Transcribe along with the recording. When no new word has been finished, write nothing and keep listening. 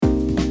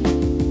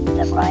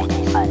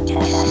Friday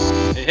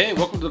Funcast. Hey,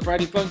 welcome to the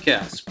Friday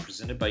Funcast,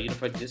 presented by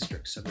Unified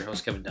Districts. I'm your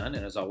host, Kevin Dunn,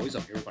 and as always,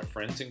 I'm here with my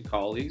friends and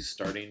colleagues,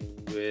 starting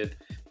with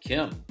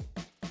Kim.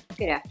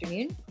 Good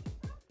afternoon.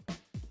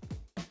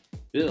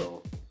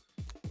 Bill.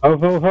 Ho,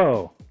 ho,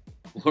 ho.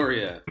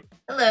 Gloria.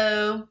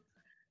 Hello.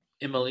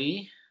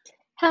 Emily.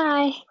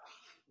 Hi.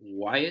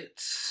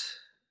 Wyatt.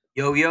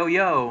 Yo, yo,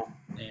 yo.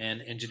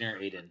 And Engineer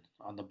Aiden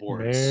on the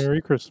boards.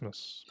 Merry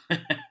Christmas.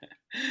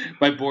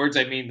 By boards,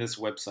 I mean this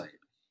website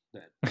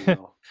that we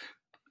all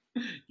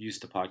use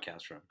to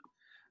podcast from,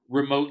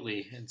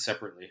 remotely and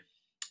separately.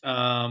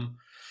 All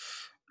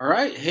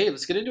right, hey,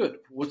 let's get into it.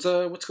 What's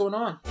going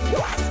on?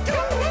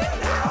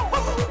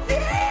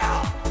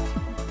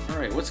 All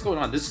right, what's going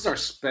on? This is our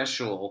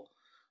special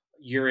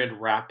year-end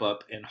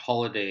wrap-up and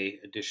holiday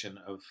edition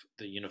of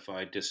the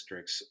Unified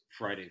Districts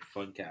Friday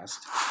Funcast.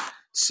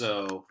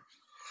 So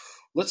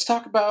let's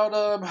talk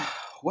about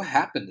what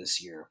happened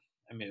this year.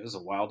 I mean, it was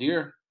a wild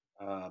year.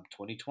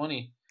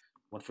 2020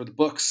 went for the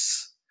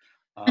books.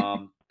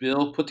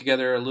 Bill put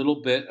together a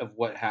little bit of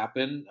what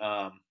happened.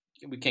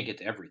 We can't get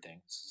to everything.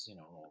 This is,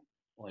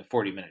 only a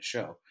 40-minute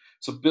show.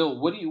 So, Bill,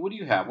 what do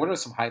you have? What are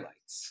some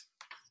highlights?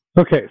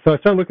 Okay, so I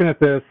started looking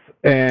at this,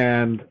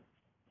 and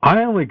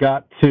I only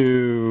got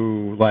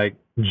to like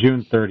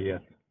June 30th.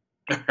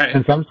 Right.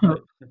 And so I'm just gonna,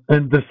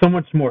 and there's so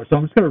much more. So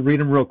I'm just gonna read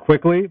them real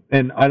quickly,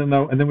 and I don't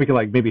know, and then we can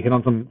like maybe hit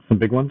on some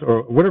big ones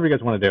or whatever you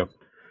guys want to do.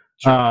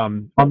 Sure.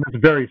 On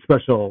this very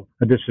special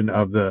edition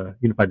of the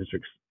Unified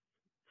Districts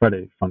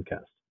Friday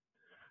Funcast.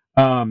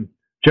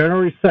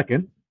 January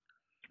 2nd,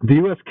 the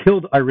U.S.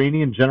 killed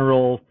Iranian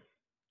general.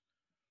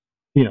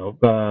 I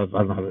don't know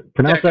how to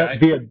pronounce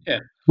that.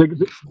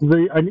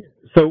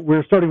 So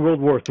we're starting World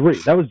War III.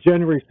 That was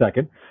January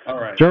 2nd. All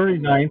right. January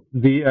 9th,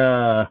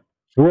 the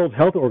World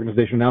Health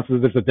Organization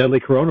announces there's a deadly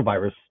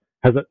coronavirus.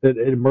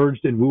 It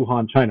emerged in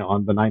Wuhan, China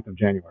on the 9th of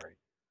January.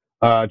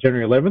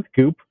 January 11th,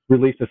 Goop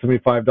released a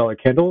 $75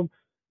 candle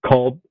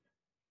called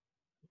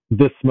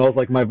This Smells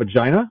Like My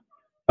Vagina.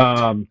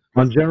 On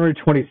January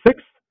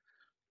 26th,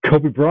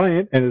 Kobe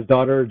Bryant and his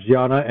daughter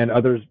Gianna and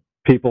other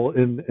people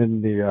in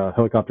the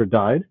helicopter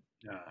died.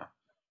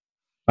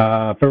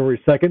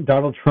 February 2nd,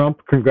 Donald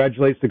Trump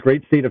congratulates the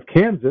great state of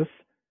Kansas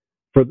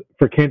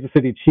for Kansas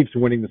City Chiefs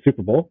winning the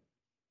Super Bowl.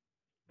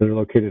 They're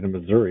located in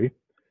Missouri.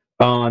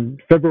 On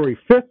February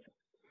 5th,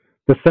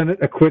 the Senate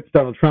acquits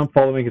Donald Trump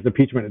following his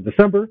impeachment in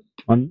December.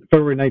 On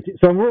February 19th,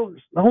 so we're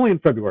only in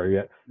February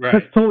yet. Right.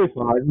 That's totally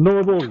fine.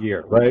 Normal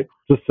year, right?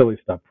 Just silly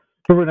stuff.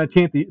 February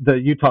 19th, the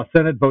Utah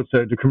Senate votes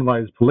to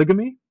decriminalize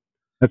polygamy.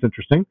 That's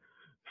interesting.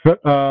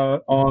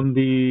 On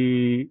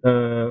the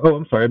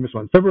I'm sorry, I missed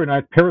one. February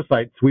 9th,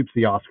 Parasite sweeps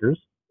the Oscars.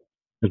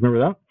 You guys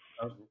remember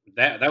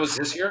that? That was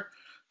this year?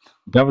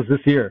 That was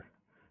this year.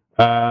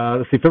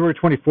 Let's see, February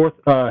 24th,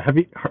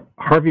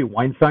 Harvey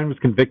Weinstein was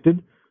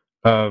convicted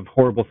of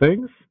horrible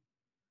things.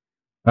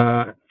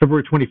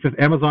 February 25th,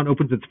 Amazon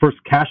opens its first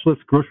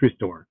cashless grocery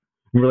store.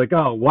 And we're like,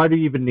 oh, why do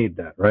you even need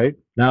that, right?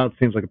 Now it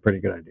seems like a pretty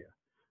good idea.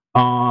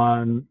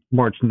 On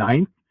March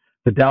 9th,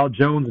 the Dow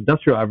Jones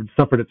Industrial Average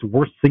suffered its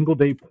worst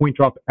single-day point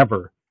drop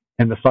ever,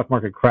 and the stock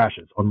market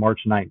crashes on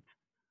March 9th.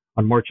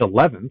 On March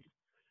 11th,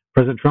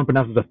 President Trump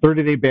announces a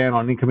 30-day ban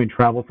on incoming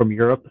travel from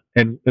Europe,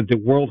 and the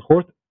World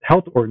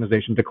Health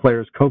Organization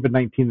declares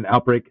COVID-19 an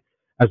outbreak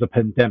as a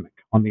pandemic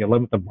on the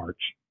 11th of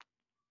March.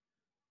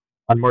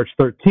 On March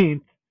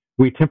 13th,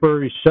 we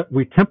temporarily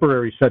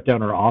shut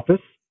down our office,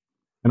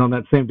 and on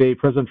that same day,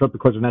 President Trump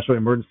declares a national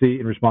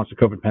emergency in response to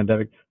COVID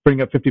pandemic,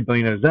 bringing up $50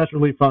 billion in disaster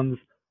relief funds.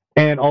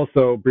 And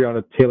also,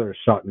 Breonna Taylor is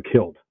shot and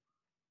killed.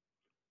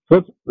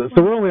 So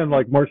we're only on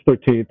like March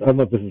 13th. I don't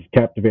know if this is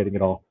captivating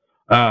at all.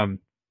 No,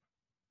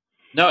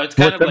 it's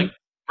kind of like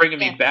bringing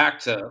me back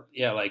to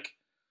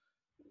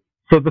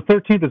So the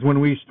 13th is when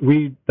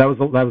we that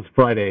was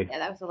Friday. Yeah,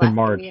 that was the last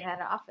March. time we had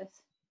an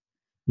office.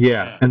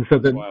 Yeah, and so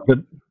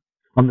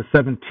on the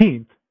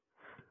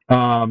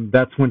 17th,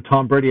 that's when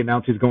Tom Brady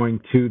announced he's going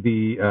to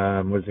the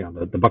what is he on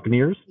the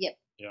Buccaneers? Yep.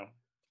 Yeah.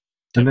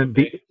 And then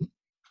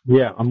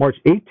on March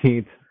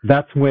 18th,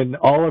 that's when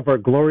all of our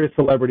glorious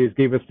celebrities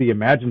gave us the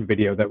Imagine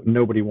video that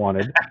nobody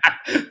wanted.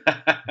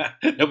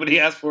 Nobody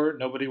asked for it.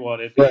 Nobody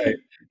wanted. Right.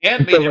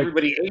 And made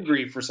everybody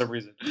angry for some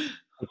reason.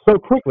 So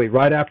quickly,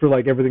 right after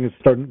like everything is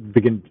starting to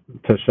begin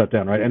to shut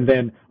down, right? And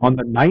then on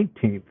the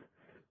 19th,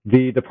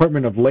 the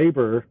Department of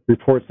Labor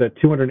reports that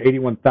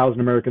 281,000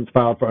 Americans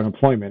filed for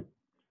unemployment,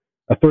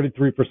 a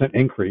 33%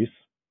 increase.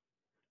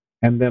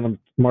 And then on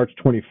March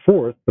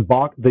 24th,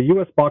 the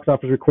U.S. box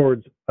office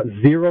records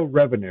zero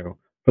revenue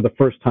for the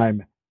first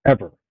time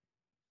ever.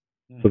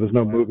 So there's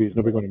no movies,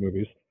 nobody going to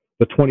movies.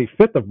 The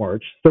 25th of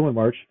March, still in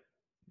March,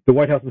 the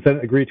White House and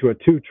Senate agreed to a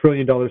 $2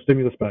 trillion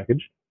stimulus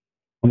package.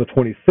 On the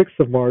 26th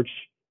of March,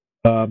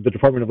 the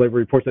Department of Labor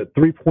reports that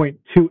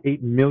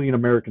 3.28 million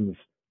Americans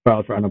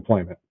filed for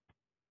unemployment,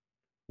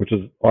 which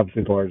is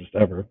obviously the largest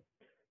ever.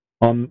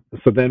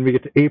 So then we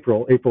get to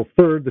April. April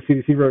 3rd, the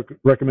CDC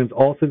recommends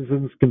all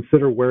citizens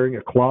consider wearing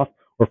a cloth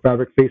or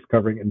fabric face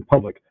covering in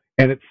public,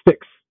 and it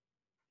sticks.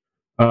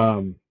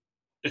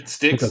 It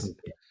sticks?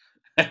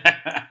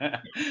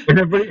 and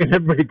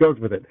everybody goes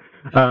with it.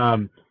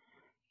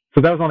 So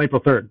that was on April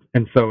 3rd,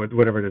 and so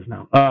whatever it is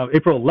now.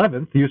 April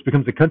 11th, the U.S.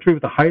 becomes the country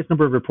with the highest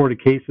number of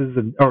reported cases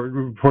or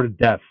reported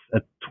deaths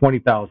at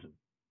 20,000,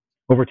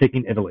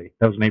 overtaking Italy.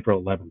 That was on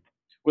April 11th.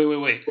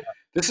 Wait.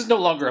 This is no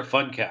longer a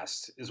fun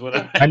cast, is what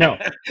I know.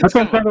 It's That's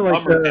what kind I'm of a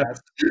trying to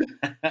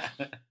bummer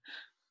cast.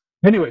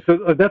 Anyway,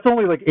 so that's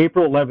only like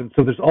April 11th.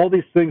 So there's all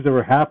these things that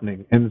were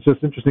happening, and it's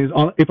just interesting.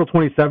 On April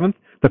 27th,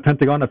 the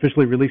Pentagon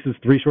officially releases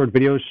 3 short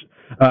videos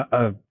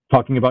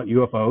talking about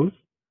UFOs.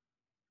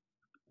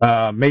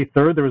 May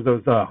 3rd, there was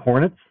those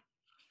Hornets.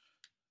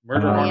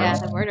 Murder Yeah,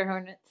 Hornets. the murder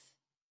hornets.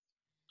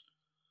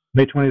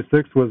 May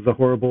 26th was the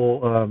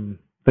horrible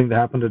thing that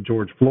happened to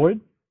George Floyd.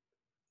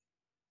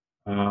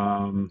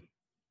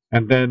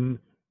 And then,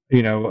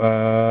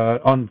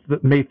 on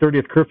May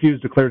 30th,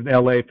 curfews declared in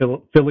LA,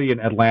 Philly, and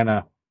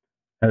Atlanta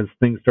as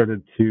things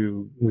started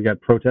we got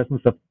protests and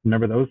stuff.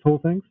 Remember those whole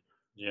things?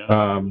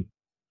 Yeah.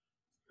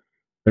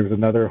 There was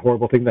another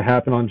horrible thing that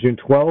happened on June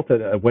 12th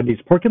at a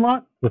Wendy's parking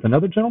lot with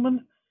another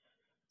gentleman.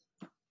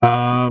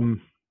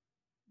 And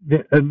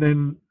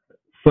then,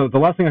 so the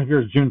last thing I have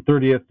here is June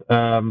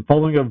 30th.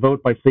 Following a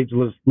vote by state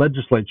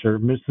legislature,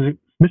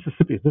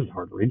 Mississippi, this is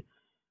hard to read.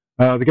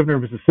 The governor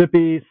of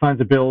Mississippi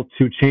signs a bill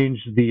to change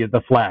the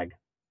flag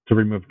to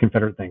remove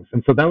Confederate things.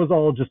 And so that was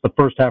all just the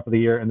first half of the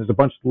year, and there's a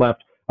bunch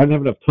left. I didn't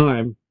have enough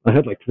time. I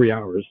had like 3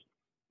 hours,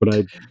 but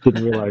I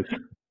didn't realize.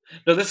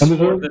 No, this is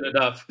more than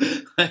enough.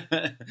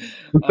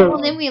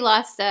 Well, then we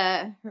lost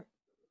our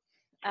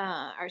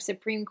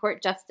Supreme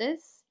Court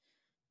justice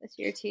this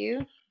year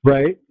too.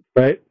 Right.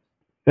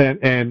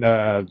 And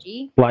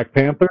Black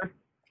Panther.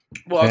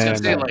 Well, I was going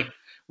to say, like,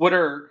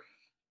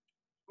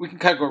 we can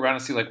kind of go around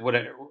and see, like, what.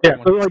 Yeah,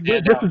 so like,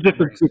 this is just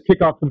to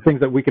kick off some things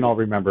that we can all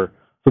remember.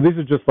 So these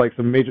are just like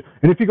some major.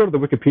 And if you go to the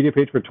Wikipedia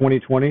page for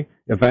 2020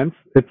 events,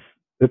 it's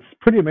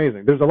pretty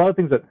amazing. There's a lot of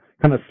things that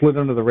kind of slid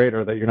under the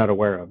radar that you're not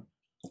aware of.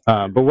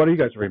 But what do you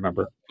guys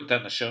remember? Put that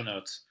in the show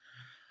notes.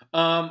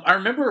 I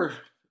remember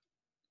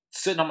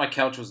sitting on my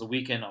couch, it was the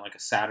weekend on like a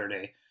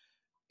Saturday,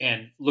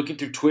 and looking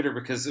through Twitter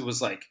because it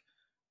was like,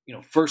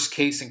 first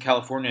case in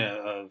California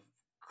of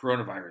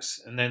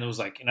coronavirus, and then it was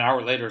like an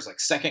hour later, it was like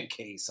second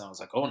case, and I was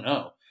like, oh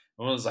no,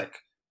 it was like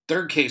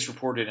third case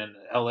reported in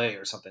LA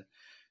or something,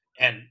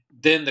 and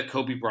then the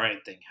Kobe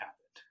Bryant thing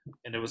happened,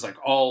 and it was like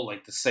all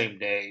like the same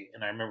day,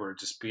 and I remember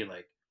just being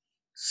like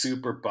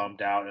super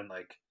bummed out, and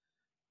like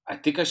I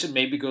think I should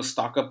maybe go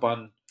stock up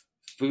on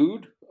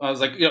food. I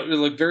was like,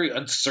 like very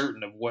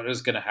uncertain of what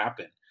is going to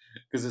happen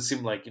because it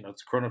seemed like,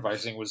 this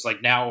coronavirus thing was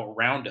like now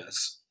around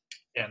us,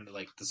 and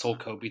like this whole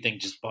Kobe thing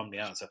just bummed me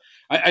out. So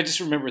I just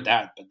remember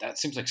that, but that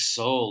seems like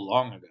so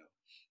long ago.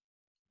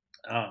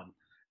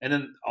 And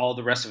then all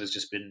the rest of it's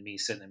just been me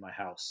sitting in my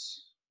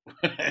house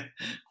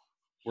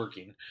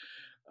working.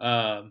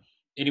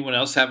 Anyone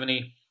else have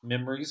any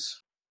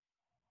memories?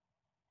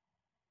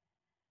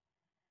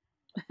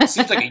 It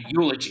seems like a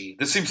eulogy.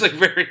 This seems like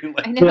very.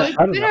 Like, I know it's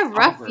been a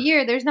rough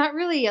year. There's not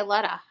really a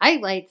lot of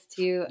highlights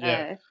to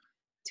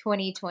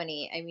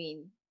 2020. I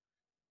mean,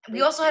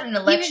 we also had an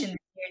election this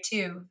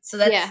year too, so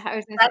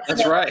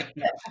that's right.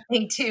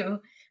 Thing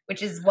too,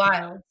 which is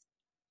wild.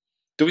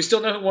 Do we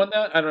still know who won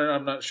that? I don't know.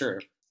 I'm not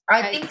sure.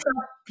 I think so.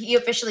 He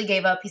officially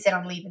gave up. He said,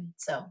 "I'm leaving."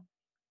 So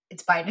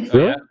it's Biden.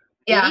 Oh,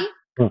 yeah.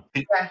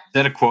 Is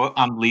that a quote?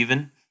 I'm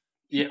leaving.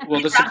 Yeah.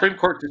 Well, the Supreme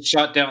Court just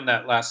shot down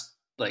that last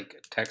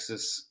like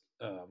Texas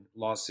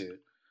lawsuit.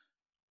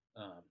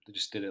 They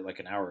just did it like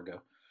an hour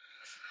ago.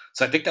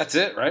 So I think that's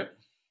it, right?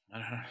 I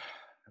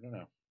don't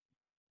know.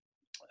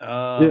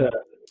 Yeah.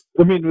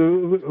 I mean,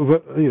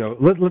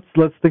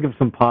 let's think of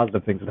some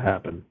positive things that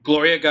happened.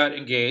 Gloria got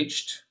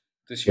engaged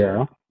this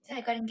year. Yeah,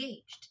 I got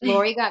engaged.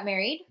 Lori got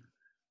married.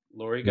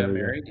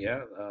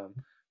 Yeah,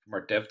 from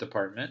our dev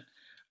department.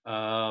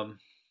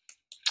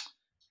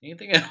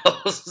 Anything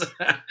else?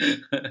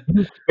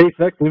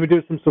 SpaceX, we would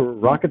do some sort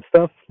of rocket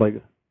stuff.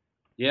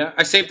 Yeah,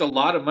 I saved a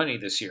lot of money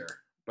this year,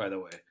 by the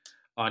way,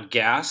 on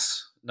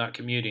gas, not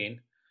commuting.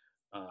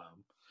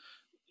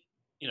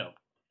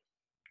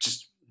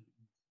 Just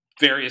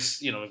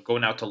various,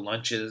 going out to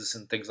lunches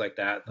and things like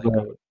that.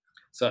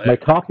 So my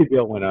coffee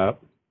bill went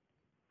up.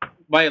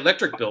 My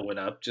electric bill went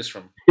up just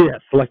from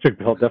electric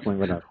bill definitely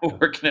went up.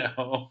 Working at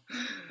home.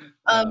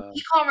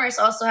 E-commerce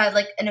also had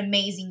like an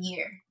amazing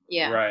year.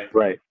 Yeah,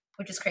 right,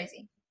 which is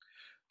crazy.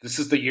 This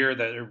is the year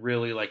that it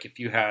really like if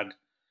you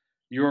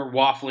were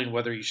waffling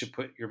whether you should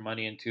put your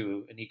money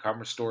into an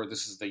e-commerce store.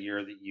 This is the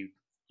year that you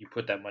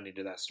put that money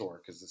into that store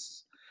because this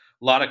is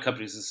a lot of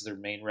companies. This is their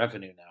main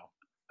revenue now.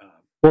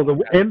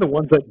 The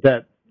ones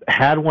that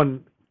had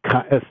one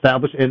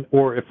established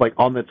or if like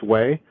on its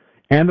way,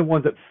 and the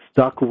ones that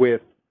stuck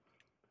with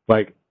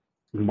like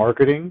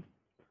marketing,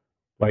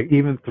 like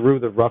even through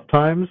the rough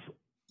times,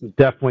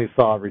 definitely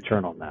saw a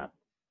return on that.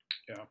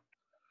 Yeah,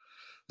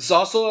 this is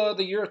also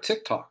the year of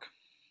TikTok,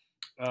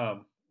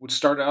 which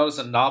started out as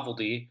a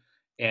novelty,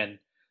 and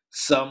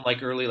some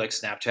like early like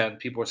Snapchat and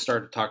people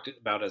started to talk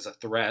about as a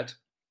threat.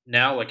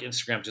 Now, like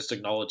Instagram just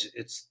acknowledged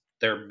it's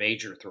their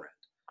major threat.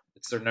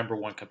 It's their number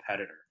one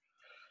competitor.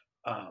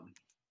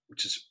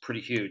 which is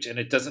pretty huge, and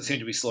it doesn't seem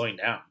to be slowing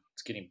down.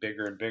 It's getting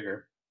bigger and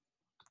bigger.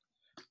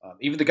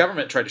 Even the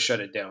government tried to shut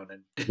it down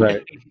and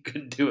Right.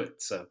 couldn't do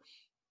it. So,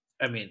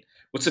 I mean,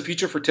 what's the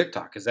future for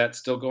TikTok? Is that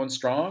still going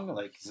strong?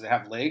 Like, does it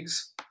have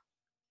legs?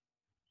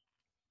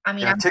 I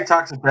mean, Yeah,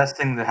 TikTok's the best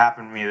thing that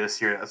happened to me this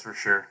year. That's for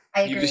sure.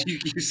 I agree.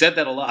 You said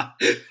that a lot.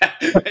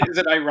 Is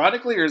it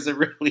ironically or is it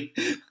really?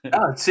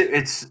 No,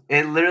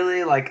 it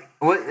literally like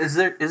what is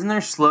there? Isn't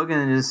their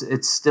slogan is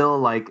it's still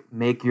like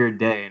make your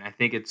day, and I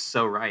think it's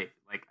so right.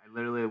 Like I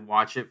literally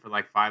watch it for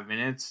like 5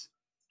 minutes,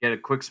 get a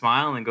quick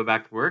smile, and then go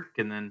back to work,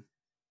 and then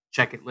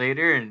check it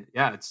later. And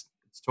yeah, it's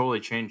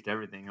totally changed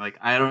everything. Like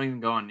I don't even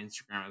go on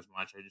Instagram as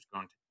much. I just go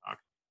on TikTok.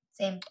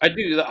 Same. I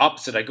do the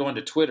opposite. I go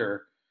into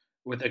Twitter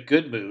with a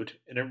good mood,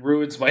 and it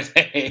ruins my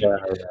day. Yeah,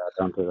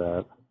 don't do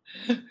that.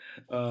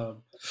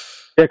 um,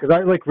 Yeah, because I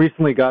like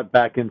recently got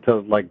back into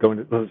like going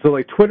to so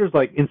like Twitter's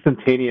like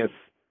instantaneous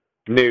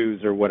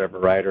news or whatever,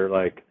 right? Or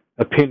like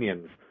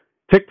opinions.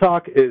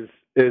 TikTok is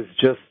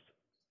just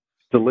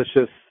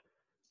delicious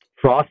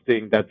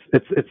frosting.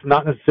 It's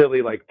not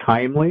necessarily like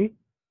timely,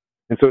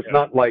 and so it's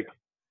not like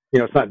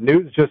it's not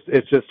news.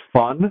 It's just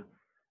fun,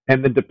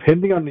 and then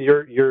depending on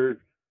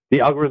the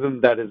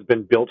algorithm that has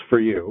been built for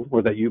you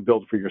or that you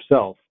build for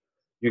yourself,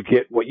 you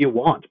get what you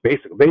want.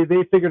 Basically,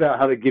 they figured out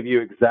how to give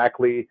you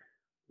exactly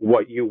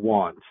what you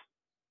want.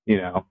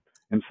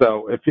 And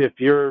so if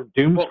you're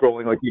doom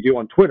scrolling like you do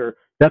on Twitter,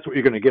 that's what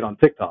you're going to get on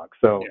TikTok.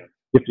 So you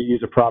have to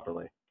use it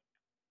properly.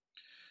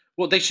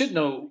 Well, they should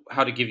know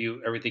how to give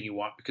you everything you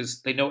want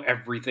because they know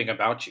everything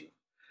about you.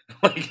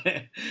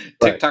 Like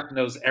TikTok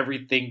knows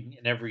everything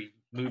and every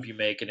move you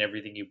make and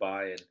everything you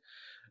buy and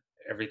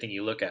everything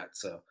you look at.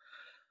 So,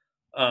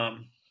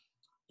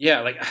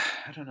 yeah, like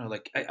I don't know,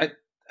 like I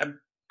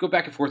go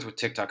back and forth with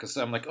TikTok because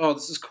I'm like, oh,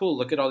 this is cool.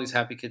 Look at all these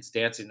happy kids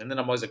dancing, and then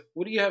I'm always like,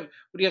 what do you have?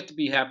 What do you have to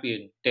be happy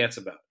and dance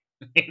about?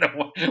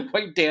 Why are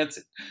you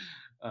dancing?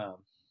 But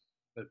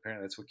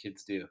apparently that's what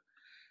kids do.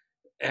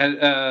 And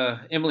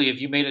Emily, have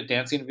you made a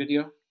dancing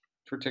video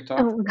for TikTok?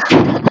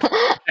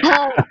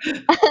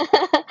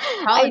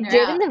 I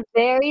did in the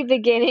very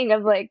beginning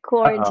of like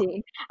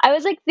quarantine. I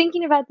was like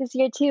thinking about this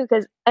year too,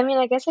 because I mean,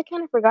 I guess I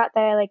kind of forgot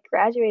that I like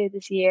graduated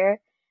this year,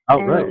 Oh,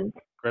 great! and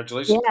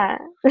Congratulations. yeah.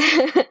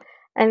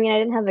 I mean, I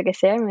didn't have like a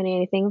ceremony or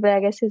anything, but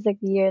I guess it was like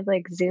the year of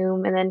like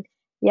Zoom, and then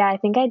yeah, I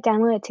think I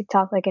downloaded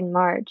TikTok like in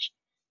March,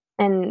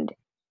 and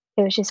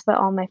it was just what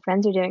all my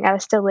friends were doing. I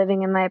was still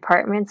living in my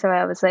apartment, so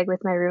I was like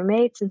with my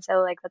roommates, and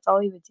so like that's all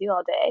we would do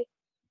all day.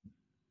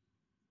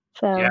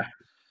 So Yeah.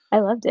 I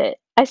loved it.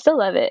 I still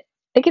love it.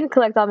 I can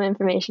collect all my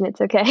information.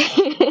 It's okay.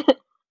 I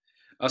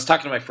was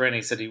talking to my friend.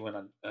 He said he went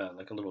on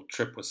like a little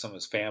trip with some of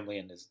his family,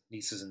 and his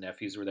nieces and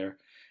nephews were there,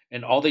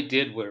 and all they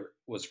did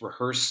was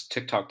rehearse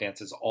TikTok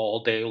dances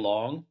all day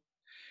long.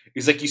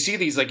 He's like, you see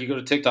these, like you go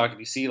to TikTok and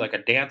you see like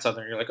a dance on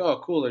there, and you're like,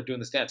 oh, cool, they're doing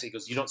this dance. He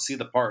goes, you don't see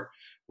the part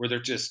where they're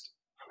just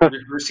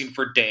rehearsing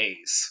for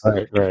days,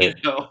 right.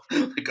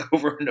 like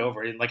over and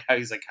over, and like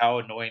how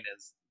annoying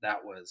is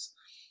that was.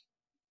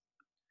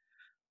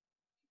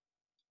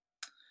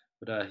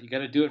 But you got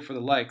to do it for the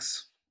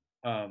likes.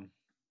 All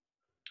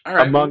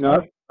right. Among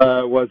Us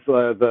was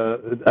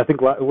I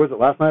think was it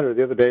last night or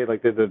the other day?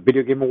 Like the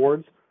video game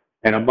awards,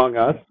 and Among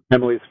Us,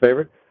 Emily's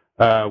favorite,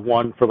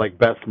 won for like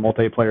best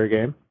multiplayer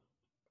game.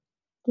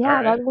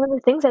 Yeah, that was one of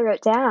the things I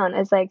wrote down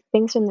as like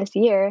things from this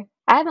year.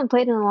 I haven't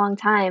played in a long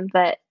time,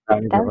 but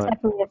that was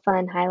definitely a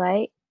fun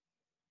highlight.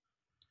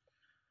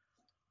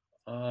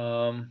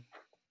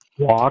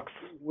 Walks,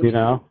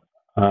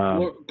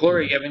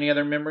 Gloria, you have any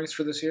other memories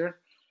for this year?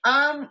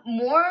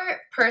 More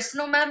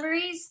personal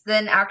memories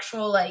than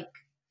actual like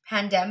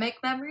pandemic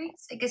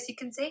memories, I guess you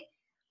can say.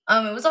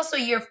 It was also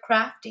a year of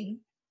crafting.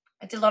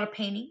 I did a lot of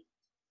painting.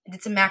 I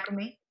did some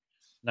macrame.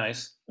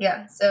 Nice.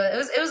 Yeah, so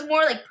it was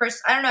more like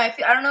I don't know.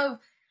 I don't know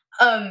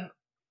if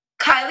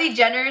Kylie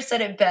Jenner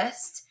said it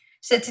best.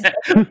 She said today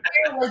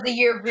was the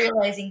year of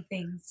realizing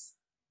things.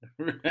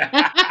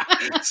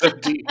 So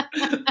deep.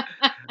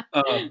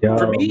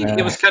 For me,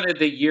 it was kind of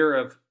the year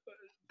of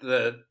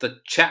the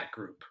chat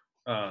group,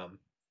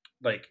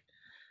 like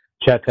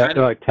chat,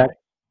 like text,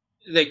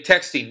 like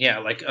texting, yeah,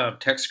 like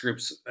text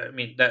groups. I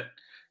mean, that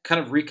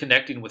kind of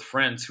reconnecting with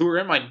friends who are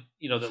in my,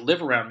 that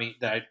live around me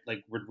that I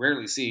like would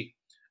rarely see.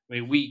 I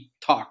mean, we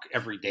talk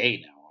every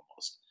day now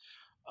almost.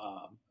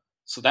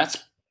 So that's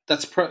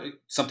probably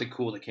something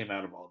cool that came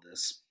out of all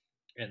this,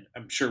 and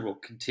I'm sure will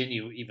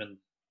continue even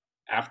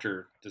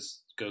after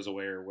this goes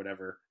away or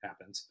whatever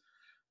happens.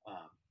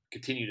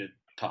 Continue to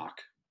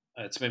talk.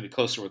 It's made me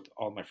closer with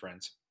all my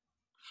friends.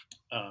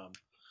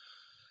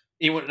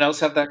 Anyone else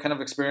have that kind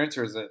of experience,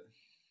 or is it?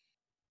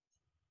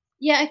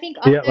 Yeah, I think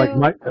also. Yeah,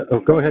 like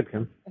go ahead,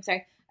 Kim. I'm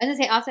sorry. I was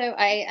gonna say also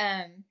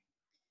I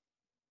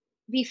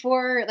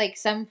before like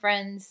some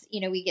friends,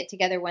 we get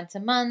together once a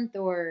month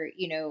or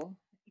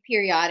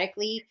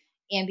periodically,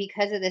 and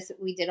because of this,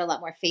 we did a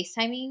lot more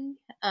FaceTiming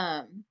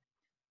and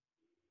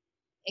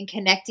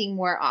connecting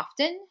more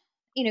often.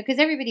 Because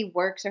everybody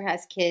works or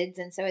has kids,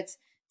 and so it's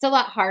a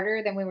lot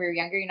harder than when we were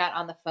younger. You're not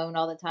on the phone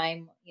all the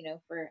time,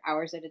 for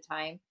hours at a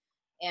time.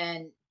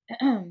 And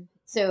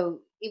so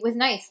it was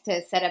nice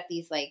to set up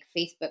these like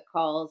Facebook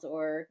calls,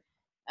 or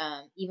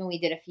even we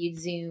did a few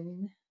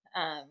Zoom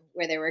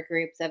where there were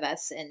groups of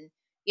us, and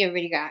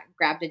everybody got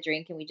grabbed a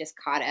drink and we just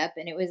caught up.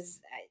 And it was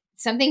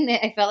something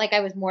that I felt like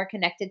I was more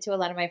connected to a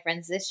lot of my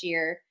friends this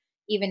year,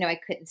 even though I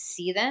couldn't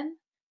see them,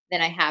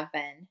 than I have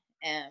been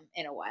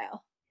in a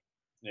while.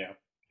 Yeah.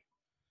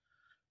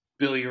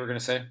 Bill, you were gonna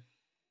say?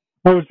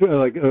 I was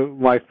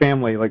my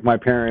family, like my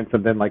parents,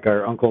 and then like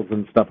our uncles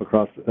and stuff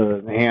across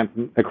aunts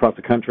across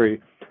the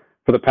country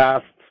for the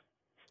past,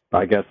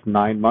 I guess,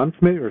 9 months,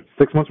 maybe, or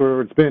 6 months,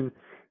 whatever it's been.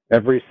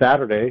 Every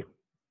Saturday,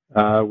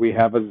 we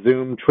have a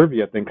Zoom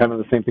trivia thing, kind of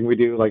the same thing we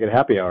do like at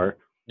happy hour.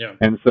 Yeah.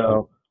 And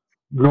so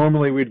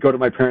normally we'd go to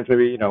my parents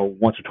maybe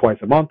once or twice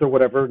a month or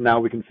whatever. Now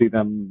we can see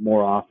them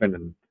more often,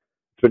 and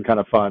it's been kind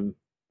of fun.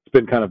 It's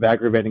been kind of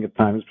aggravating at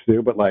times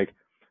too, but like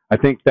I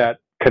think that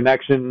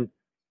connection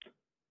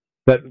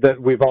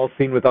that we've all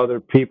seen with other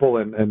people,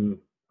 and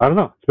I don't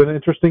know, it's been an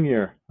interesting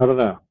year. I don't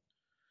know.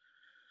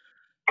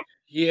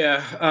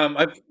 Yeah.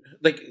 I've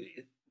like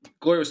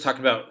Gloria was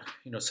talking about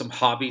some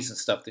hobbies and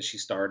stuff that she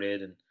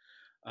started, and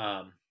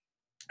um,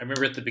 I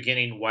remember at the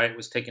beginning Wyatt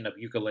was taking up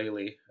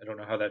ukulele. I don't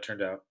know how that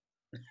turned out.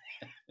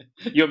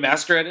 You a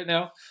master at it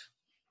now?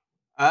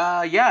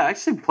 Yeah, I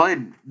actually play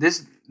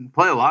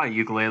a lot of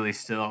ukulele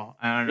still,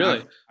 and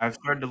Really? I've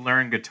started to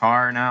learn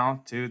guitar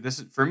now too. This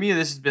is for me.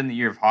 This has been the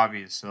year of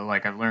hobbies. So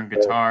like I've learned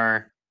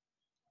guitar,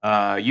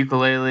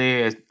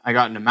 ukulele. I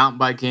got into mountain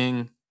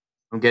biking.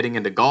 I'm getting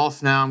into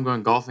golf now. I'm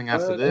going golfing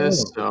after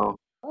this. Oh, So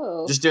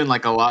Oh, just doing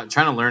like a lot,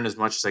 trying to learn as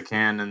much as I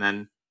can, and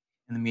then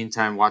in the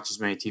meantime, watch as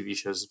many TV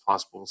shows as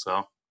possible.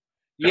 So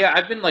Yeah,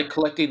 I've been like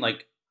collecting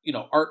like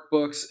art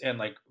books and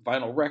like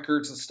vinyl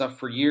records and stuff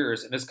for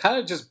years, and it's kind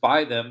of just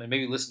buy them and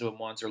maybe listen to them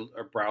once or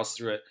browse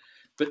through it.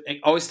 But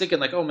always thinking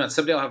like, oh man,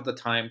 someday I'll have the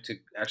time to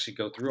actually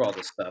go through all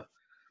this stuff,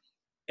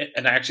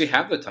 and I actually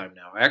have the time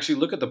now. I actually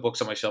look at the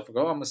books on my shelf and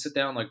go, oh, I'm gonna sit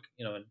down like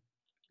and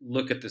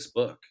look at this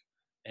book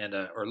and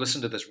or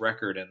listen to this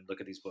record and look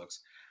at these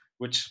books,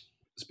 which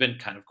has been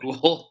kind of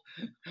cool.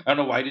 I don't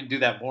know why I didn't do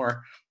that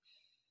more.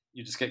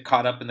 You just get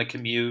caught up in the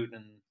commute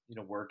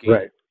and working and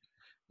right.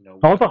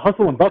 All the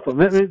hustle and bustle.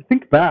 And then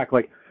think back,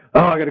 like,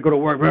 oh, I got to go to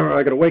work. Remember,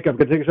 I got to wake up,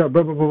 got to take a shower,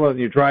 blah, blah, blah, blah. And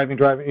you're driving,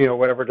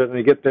 whatever it is, and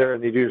you get there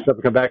and you do your stuff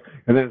and come back,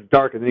 and then it's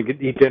dark, and then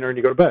you eat dinner and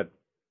you go to bed.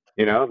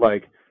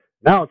 Like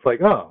now it's like,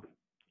 oh,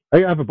 I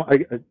have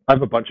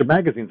a bunch of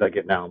magazines I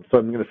get now, so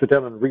I'm going to sit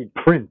down and read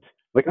print.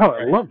 Like, oh,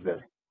 I right. love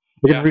this.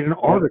 I can Yeah. read an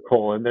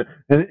article, and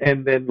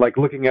then like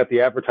looking at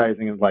the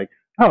advertising and like,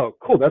 oh,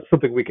 cool, that's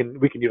something we can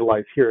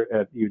utilize here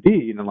at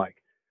UD.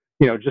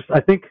 Just I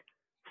think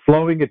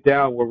slowing it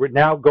down where we're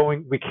now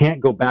going, we can't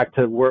go back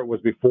to where it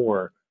was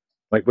before,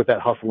 like with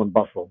that hustle and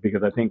bustle,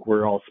 because I think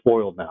we're all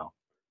spoiled now,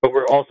 but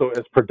we're also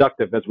as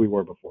productive as we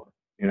were before.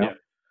 Yeah.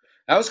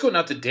 I was going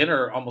out to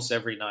dinner almost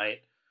every night,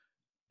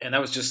 and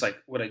that was just like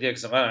what I did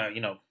because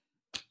I'm,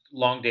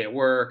 long day at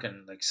work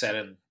and like sat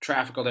in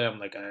traffic all day. I'm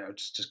like, I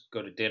just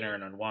go to dinner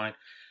and unwind.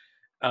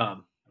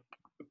 Um,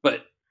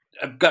 but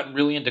I've gotten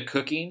really into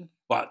cooking.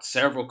 Bought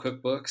several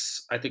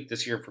cookbooks. I think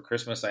this year for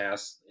Christmas, I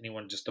asked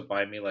anyone just to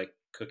buy me like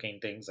cooking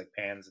things, like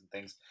pans and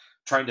things.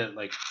 Trying to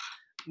like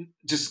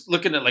just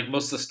looking at like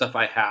most of the stuff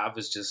I have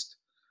is just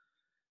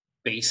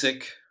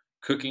basic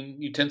cooking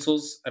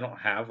utensils. I don't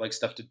have like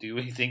stuff to do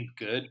anything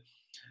good.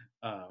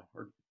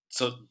 Or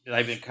so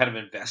I've been kind of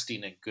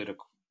investing in good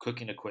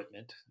cooking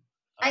equipment.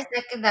 I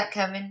second that,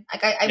 Kevin.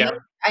 Like Yeah,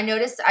 I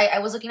noticed I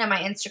was looking at my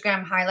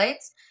Instagram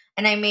highlights,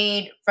 and I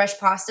made fresh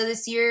pasta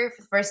this year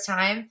for the first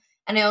time,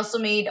 and I also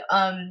made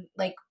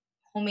like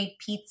homemade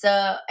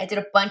pizza. I did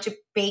a bunch of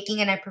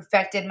baking, and I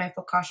perfected my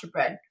focaccia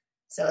bread.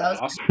 So that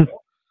was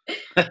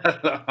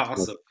awesome,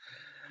 awesome.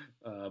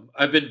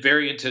 I've been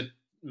very into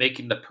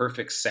making the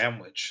perfect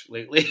sandwich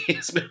lately.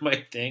 It's been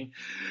my thing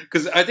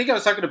because I think I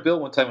was talking to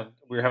Bill one time when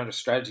we were having a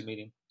strategy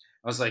meeting.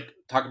 I was like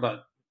talking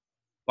about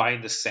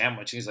buying this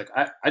sandwich. And he's like,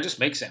 I just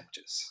make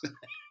sandwiches.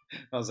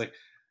 I was like,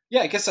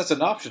 yeah, I guess that's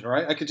an option,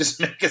 right? I could just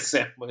make a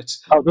sandwich.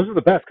 Oh, those are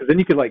the best because then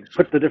you could like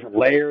put the different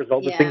layers,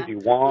 all the things yeah. you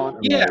want,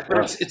 and Yeah, like,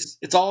 but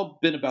it's all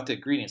been about the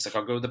ingredients. Like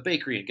I'll go to the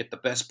bakery and get the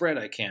best bread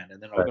I can,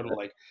 and then I'll go to right.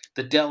 like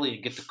the deli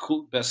and get the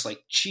cool best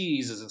like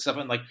cheeses and stuff.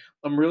 And like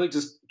I'm really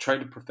just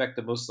trying to perfect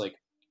the most like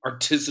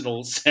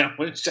artisanal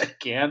sandwich I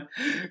can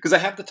because I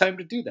have the time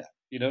to do that.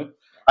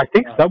 I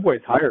think Uh,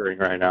 Subway's hiring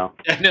right now.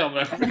 I know I'm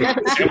a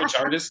sandwich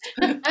artist,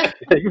 Yeah,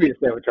 you could be a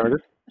sandwich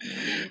artist.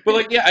 but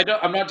like yeah, I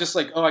don't. I'm not just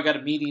like oh I got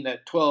a meeting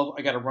at 12.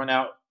 I got to run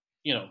out.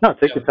 No,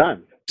 take your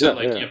time. To Yeah,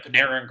 like yeah.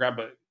 Panera and grab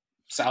a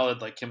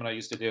salad like Kim and I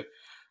used to do.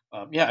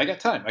 Yeah, I got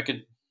time. I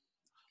could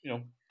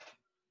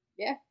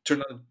Yeah.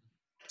 turn on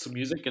some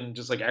music and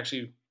just like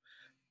actually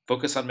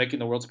focus on making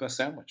the world's best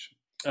sandwich.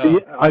 Yeah,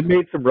 I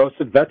made some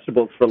roasted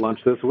vegetables for lunch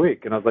this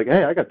week, and I was like,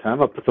 "Hey, I got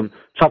time. I'll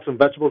chop some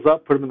vegetables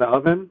up, put them in the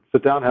oven,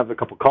 sit down, have a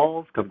couple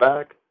calls, come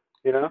back."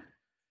 Yeah,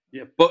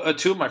 but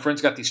two of my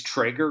friends got these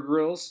Traeger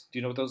grills. Do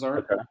you know what those are?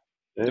 Okay.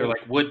 They're Yeah.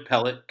 like wood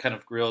pellet kind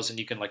of grills, and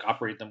you can like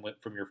operate them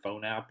from your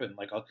phone app and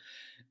like,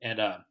 and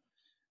Hi,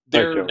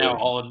 they're now Joey.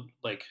 all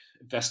like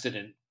invested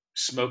in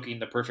smoking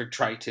the perfect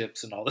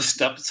tri-tips and all this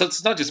stuff. So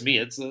it's not just me.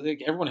 It's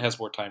like everyone has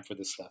more time for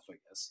this stuff, I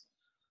guess.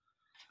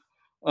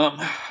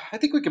 I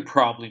think we could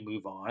probably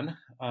move on.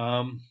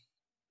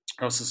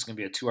 Or else this is going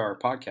to be a 2-hour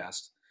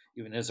podcast,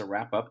 even as a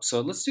wrap up.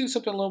 So let's do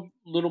something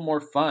little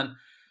more fun.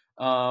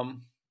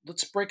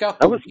 Let's break out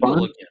the That was wheel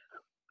fun. again.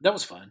 That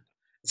was fun.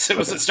 So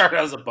Okay. it started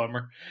out as a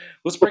bummer.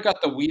 Let's break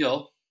out the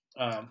wheel.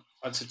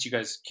 Since you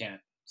guys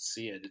can't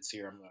see it, it's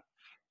here. I'm gonna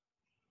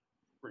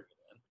bring it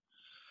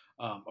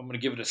in. I'm gonna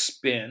give it a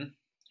spin.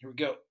 Here we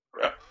go.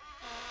 All right.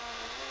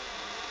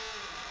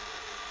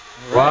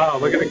 Wow,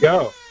 look at it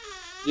go.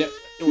 Yeah.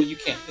 Well, you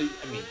can't. I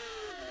mean,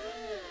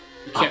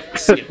 you can't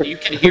see it. You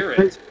can hear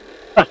it.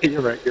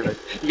 You're right. You're right.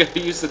 You got to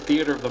use the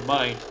theater of the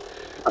mind.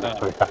 Oh,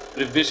 yeah.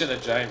 Envision a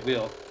giant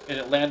wheel, and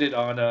it landed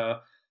on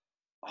a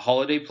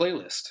holiday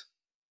playlist.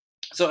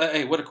 So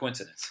hey, what a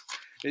coincidence!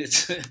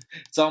 It's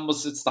it's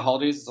the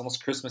holidays. It's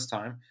almost Christmas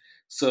time.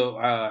 So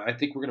I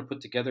think we're gonna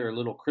put together a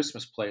little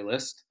Christmas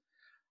playlist.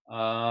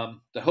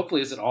 That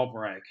hopefully isn't all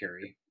Mariah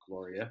Carey,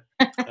 Gloria.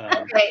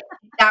 Okay,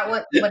 that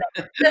was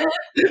whatever.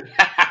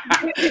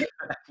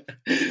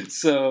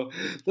 So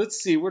let's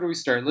see. Where do we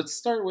start? Let's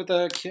start with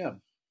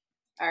Kim.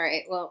 All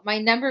right. Well, my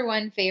number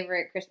one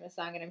favorite Christmas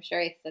song, and I'm sure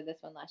I said this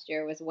one last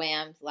year, was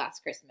Wham's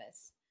 "Last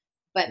Christmas."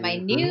 But my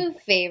new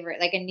favorite,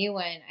 like a new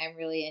one I'm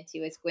really into,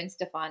 is Gwen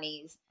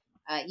Stefani's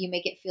 "You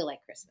Make It Feel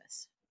Like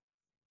Christmas."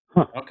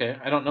 Okay,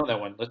 I don't know that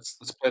one. Let's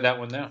play that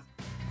one now.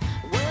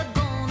 We're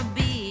gonna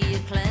be a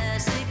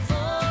classic for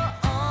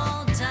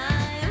all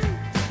time.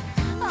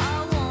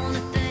 I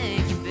wanna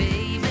thank you,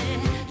 baby.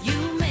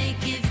 You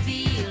make it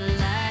feel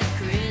like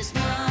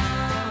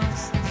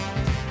Christmas.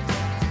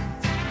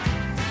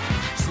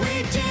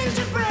 Sweet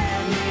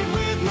gingerbread made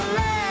with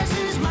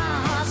molasses. My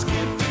heart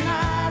skipped and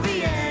I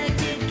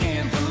reacted.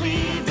 Can't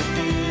believe that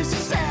this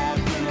is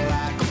happening,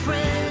 like a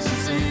present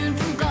sent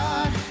from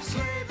God.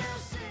 Sleigh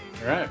bells sing.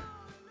 All right.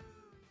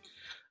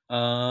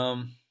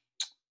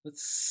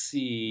 Let's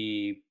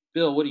see,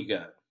 Bill. What do you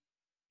got?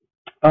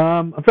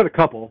 I've got a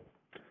couple.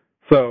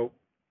 So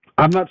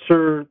I'm not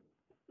sure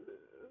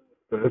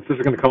if this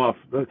is going to come off.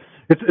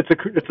 It's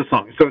a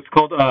song. So it's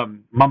called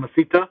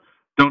Mamacita,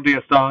 Donde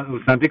Está el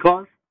Santa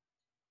Claus.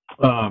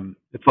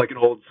 It's like an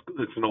old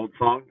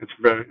song. It's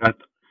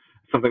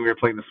something we were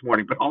playing this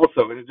morning. But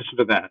also, in addition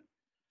to that,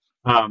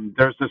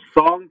 there's this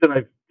song that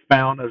I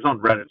found. It was on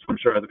Reddit, so I'm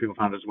sure other people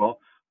found it as well.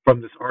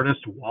 From this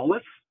artist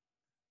Wallace.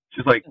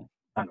 She's like,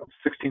 I don't know,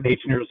 16,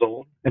 18 years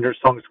old, and her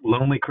song is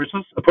 "Lonely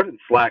Christmas." I put it in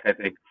Slack, I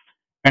think,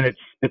 and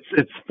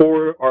it's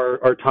for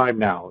our time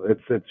now.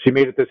 It's she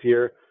made it this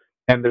year,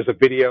 and there's a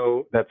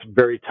video that's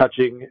very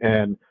touching,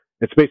 and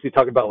it's basically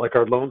talking about like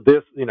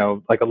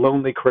like a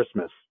lonely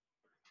Christmas,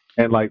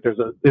 and like there's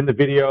in the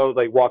video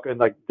they walk and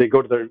like they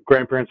go to their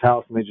grandparents'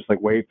 house and they just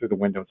like wave through the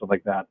window and stuff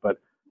like that. But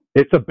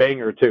it's a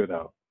banger too,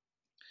 though.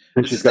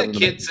 And Is she's this got that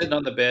kid sitting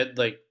on the bed,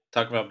 like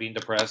talking about being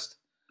depressed?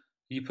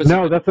 You put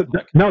No, some-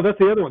 that's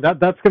the other one.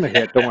 That's gonna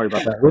hit. Don't worry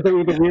about that. With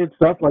the weird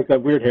stuff like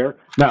that weird hair.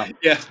 No,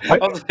 Yeah. I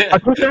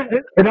put that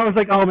in, and I was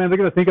like, oh man, they're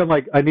gonna think I'm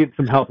like I need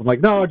some help. I'm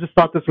like, no, I just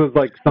thought this was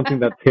like something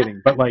that's hitting.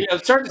 But like, Yeah, I'm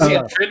starting to see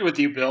a trend with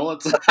you, Bill.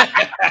 It's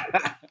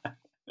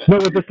no,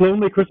 with this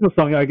lonely Christmas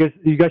song, I guess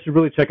you guys should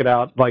really check it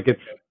out. Like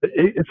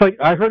it's like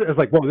I heard it. It's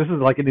like, whoa, this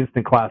is like an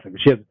instant classic.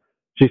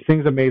 She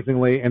sings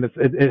amazingly, and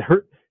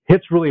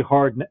hits really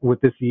hard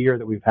with this year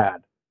that we've had.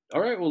 all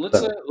right. Well,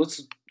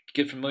 let's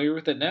get familiar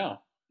with it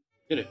now.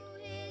 Get it.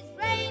 His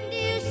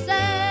reindeer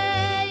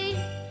say,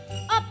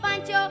 "O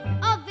Pancho,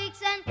 O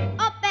Vixen,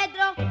 O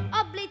Pedro,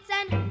 O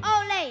Blitzen,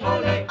 ole,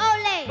 ole,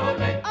 ole,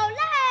 ole,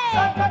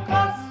 Santa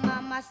Claus,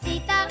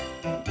 Mamacita,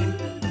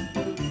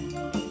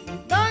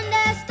 ¿dónde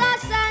está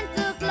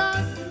Santa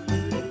Claus?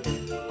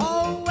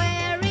 Oh,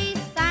 where is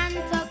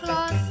Santa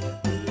Claus?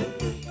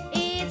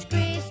 It's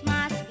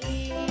Christmas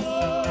Eve.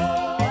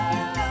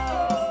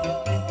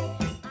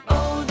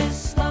 Oh,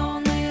 this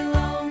lonely,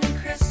 lonely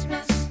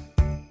Christmas.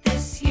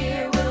 This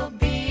year will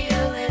be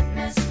a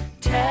litmus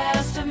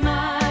test of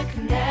my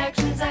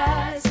connections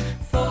eyes.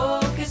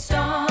 Focused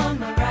on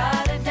my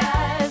ride or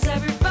dies.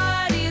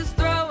 Everybody is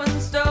throwing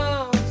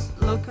stones,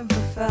 looking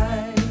for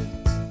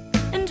fights.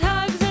 And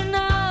hugs are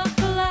not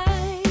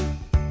polite.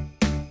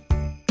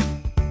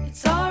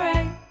 It's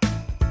alright,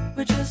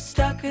 we're just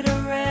stuck at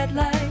a red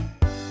light.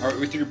 All right,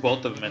 we threw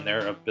both of them in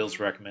there of Bill's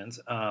recommends.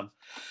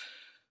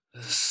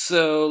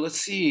 So let's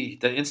see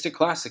the instant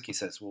classic. He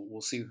says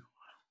we'll see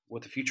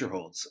what the future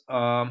holds.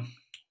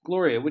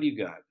 Gloria, what do you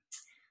got?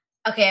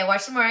 Okay, I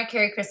watched the Mariah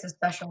Carey Christmas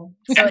special.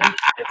 So it's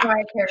a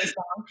Mariah Carey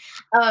song.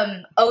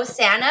 Oh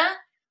Santa,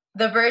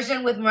 the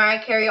version with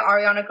Mariah Carey,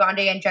 Ariana Grande,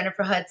 and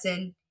Jennifer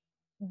Hudson.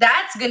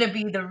 That's gonna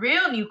be the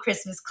real new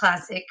Christmas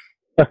classic.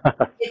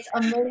 It's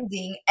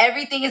amazing.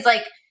 Everything is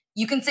like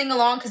you can sing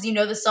along because you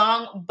know the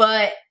song,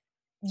 but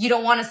you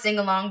don't want to sing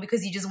along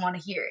because you just want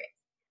to hear it.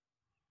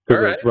 All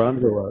right.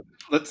 Runs or what?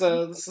 Let's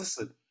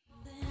listen.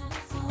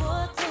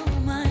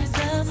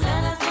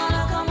 Santa's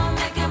gonna come and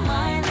make it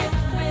mine this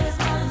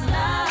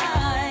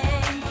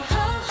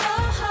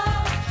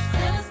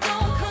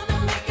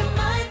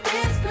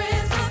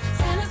Christmas.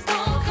 Santa's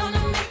gonna come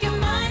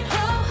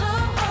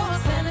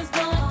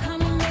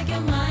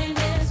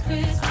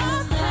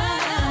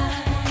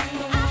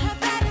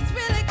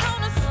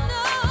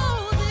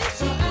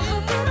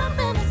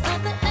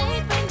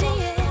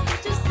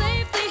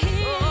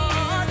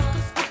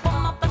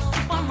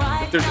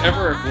if there's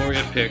ever a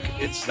Gloria pick,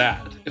 it's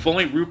that. If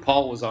only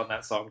RuPaul was on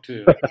that song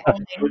too,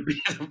 it would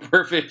be the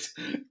perfect.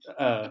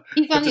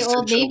 He's on the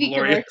Old quintessential Navy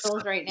Gloria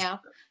commercials right now.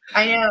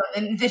 I know,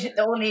 and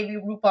the Old Navy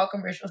RuPaul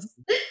commercials.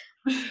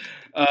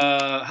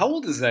 How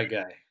old is that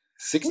guy?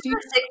 60?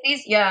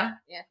 60s, yeah.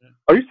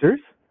 Are you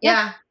serious?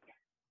 Yeah.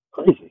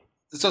 Crazy.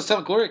 So I was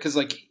telling Gloria because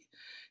like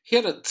he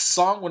had a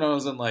song when I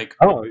was in like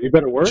Oh, you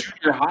better work.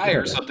 junior high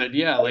or something.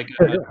 Yeah, like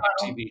Yeah.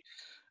 TV.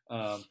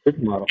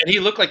 Supermodel. And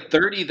he looked like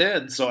 30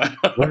 then, so I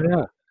Oh,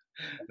 yeah.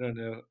 don't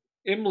know.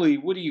 Emily,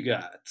 what do you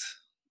got?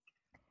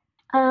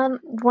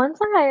 One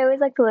song I always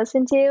like to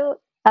listen to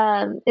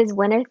is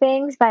 "Winter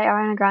Things" by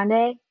Ariana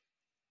Grande.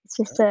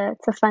 It's a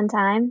fun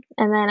time.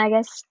 And then I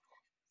guess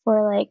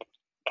for like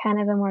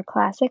kind of a more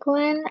classic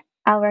one,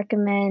 I'll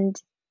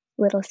recommend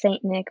 "Little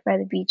Saint Nick" by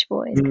the Beach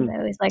Boys because I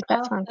always like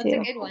that song That's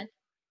too. a good one.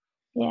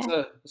 Yeah.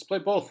 Let's play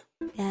both.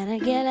 Gotta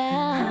get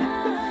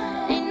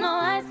out. Ain't no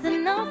ice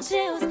and no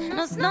chills,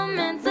 no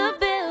snowman to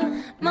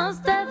build.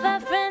 Most of our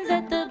friends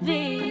at the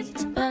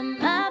beach, but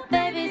my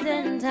baby's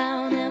in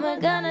town and we're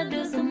gonna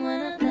do some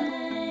winter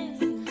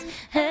things.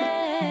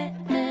 Hey,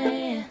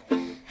 hey,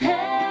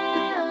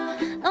 hey, oh,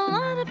 I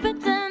wanna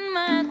pretend we're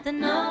at the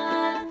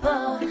North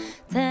Pole,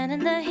 tan in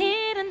the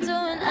heat and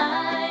doing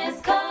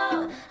ice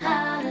cold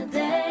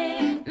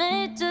holiday,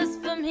 made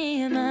just for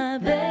me and my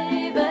baby.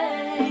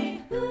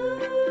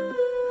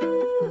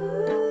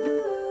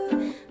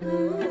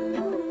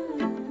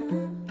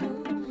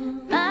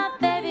 My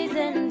baby's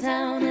in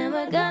town and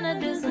we're gonna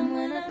do some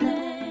winter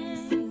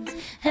things.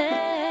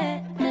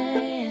 Hey,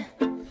 hey.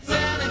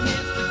 Santa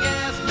hits the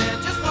gas,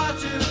 man, just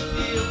watch him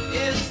feel.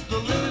 It's the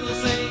little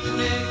Saint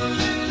Nick,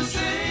 little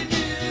Saint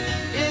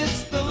Nick.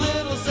 It's the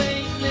little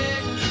Saint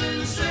Nick,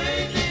 little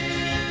Saint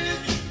Nick.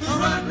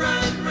 Run,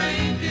 run,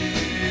 reindeer.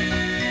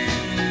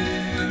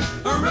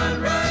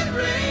 Run, run,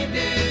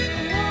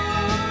 reindeer.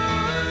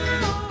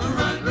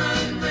 Run,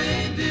 run,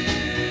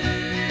 reindeer.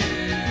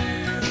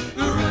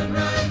 Run,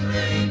 run,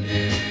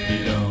 reindeer.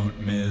 You don't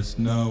miss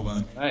no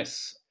one.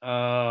 Nice.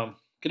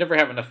 Can never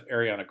have enough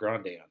Ariana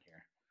Grande on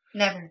here.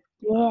 Never.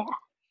 Yeah.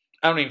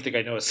 I don't even think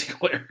I know a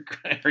single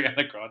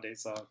Ariana Grande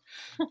song.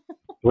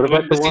 What Am I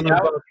about the missing one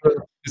out? about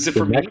Is it the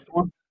for me? next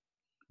one?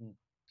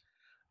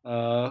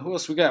 Who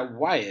else we got?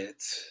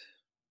 Wyatt.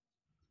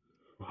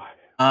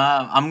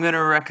 I'm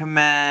gonna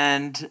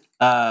recommend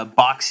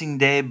Boxing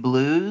Day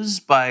Blues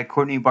by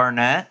Courtney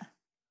Barnett,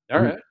 All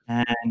right.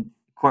 and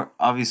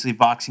obviously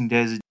Boxing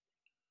Day is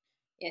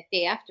Yeah,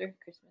 day after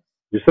Christmas.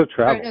 You're so Or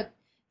travel. no,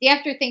 day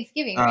after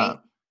Thanksgiving, right?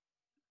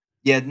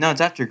 no, it's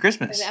after Is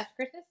Christmas. it after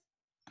Christmas?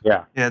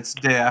 Yeah. Yeah, it's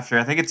the day after.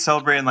 I think it's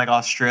celebrating like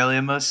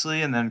Australia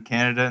mostly, and then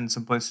Canada and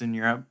some places in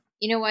Europe.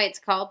 You know why it's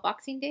called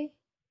Boxing Day?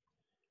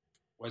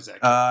 What is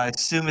that? I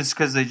assume it's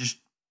because they just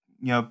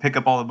pick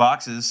up all the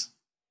boxes.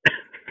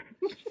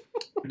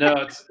 No,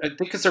 I think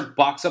because they're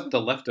box up the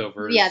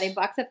leftovers. Yeah, they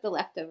box up the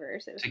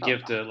leftovers. It was to called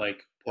give Boxing to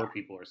like poor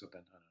people or something.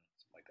 I don't know,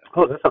 something like that.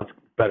 Oh, that sounds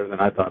better than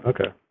I thought.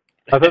 Okay.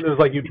 I thought it was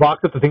like you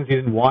box up the things you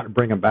didn't want and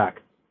bring them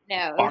back.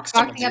 No, Box it's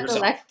them boxing into up the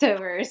yourself.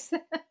 leftovers.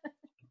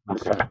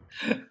 Okay.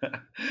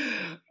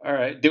 All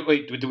right. Did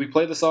we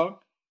play the song?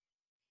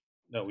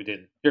 No, we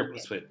didn't. Here,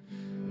 let's play it.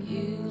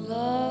 You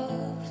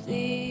love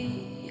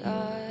the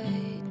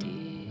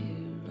idea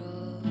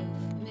of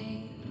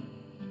me,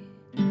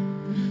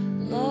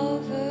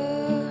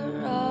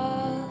 lover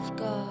of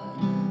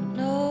God,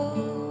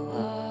 no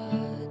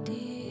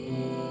idea.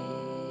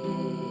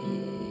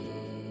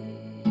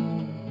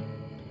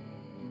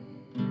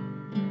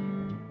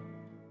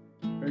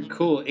 Very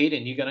cool.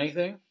 Aiden, you got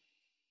anything?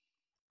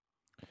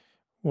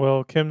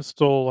 Well, Kim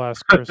stole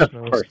Last Of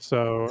Christmas, course.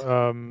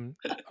 so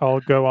I'll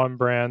go on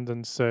brand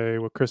and say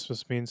What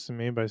Christmas Means to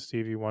Me by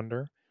Stevie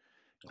Wonder.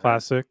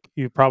 Classic.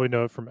 You probably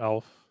know it from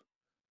Elf.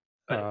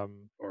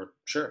 Or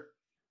sure.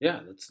 Yeah,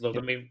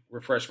 let me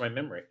refresh my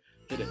memory.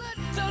 Hit it.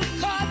 Little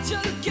card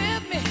you'll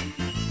give me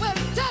will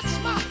touch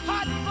my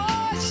heart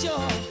for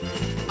sure.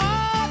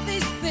 All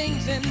these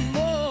things and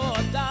more,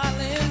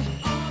 darling.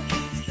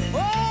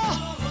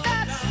 Oh,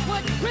 that's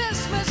what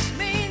Christmas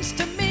means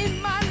to me,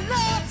 my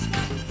love.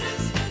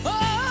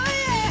 Oh,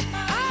 yeah.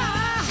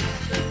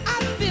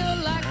 I feel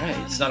like All right.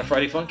 It's not a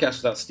Friday Funcast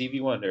without Stevie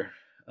Wonder.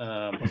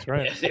 That's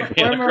right.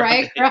 Or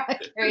Mariah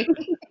Carey.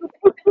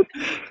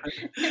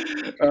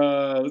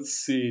 Let's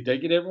see. Did I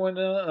get everyone?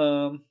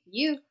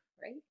 You,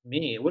 right?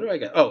 Me. What do I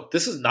got? Oh,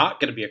 this is not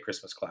going to be a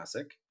Christmas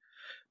classic,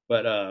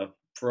 but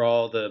for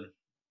all the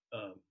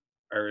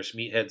Irish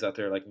meatheads out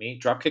there like me,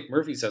 Dropkick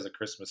Murphys has a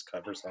Christmas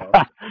cover song.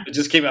 It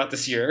just came out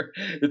this year.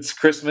 It's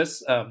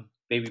Christmas.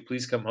 Baby,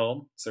 Please Come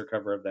Home. It's their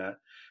cover of that.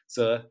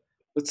 So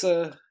let's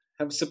have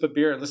a sip of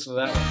beer and listen to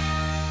that one.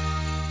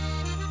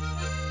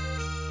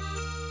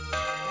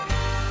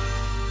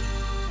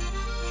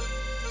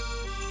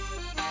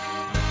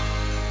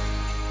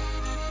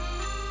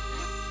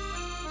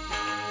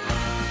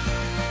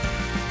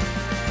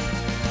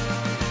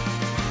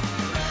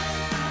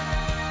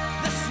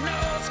 The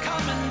snow's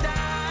coming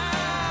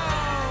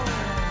down.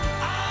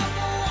 I'm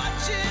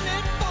watching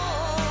it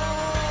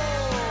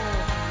fall.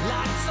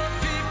 Lots of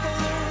people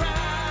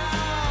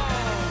around.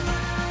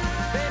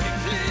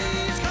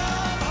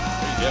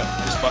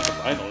 bought the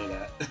vinyl of that.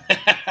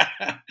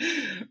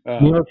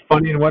 You know, it's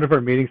funny. In one of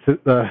our meetings this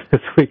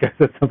week, I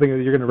said something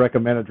that you're going to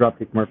recommend a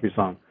Dropkick Murphy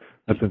song.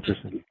 That's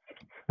interesting.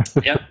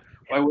 Yeah,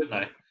 why wouldn't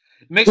I? It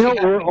makes You me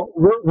know, happy.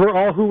 we're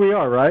all who we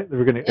are, right?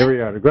 We're going to Yeah.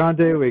 Ariana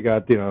Grande. We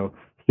got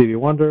Stevie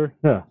Wonder.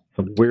 Yeah,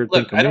 some weird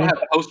thing Look, for I don't me.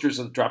 have posters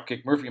of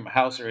Dropkick Murphy in my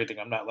house or anything.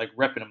 I'm not like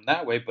repping them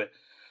that way, but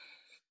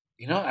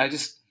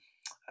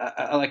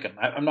I like them.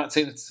 I'm not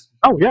saying it's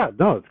Oh yeah,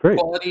 no, it's great.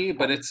 quality,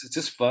 but it's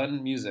just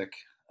fun music.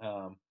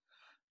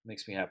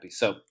 Makes me happy.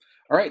 So,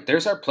 all right,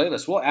 there's our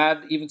playlist. We'll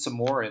add even some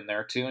more in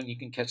there too, and you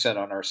can catch that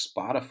on our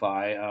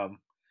Spotify.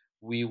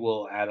 We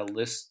will add a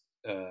list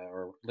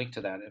or link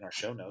to that in our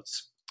show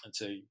notes, and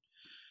so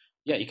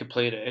yeah, you can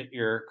play it at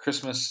your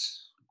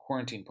Christmas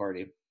quarantine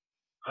party.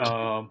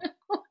 All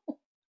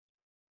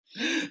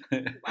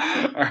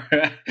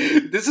right.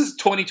 This is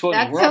 2020.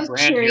 That's We're so on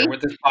brand cheery. here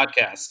with this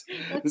podcast.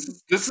 This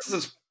is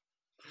as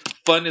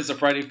fun as a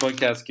Friday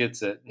Funcast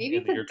gets it Maybe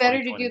in the year it's better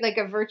to 2020. do like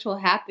a virtual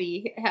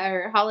happy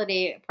or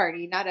holiday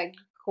party, not a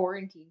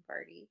quarantine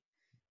party.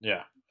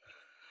 Yeah.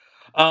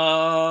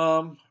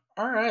 All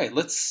right,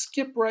 let's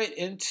skip right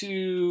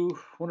into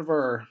one of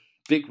our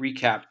big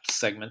recap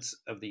segments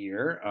of the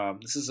year.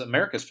 This is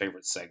America's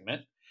favorite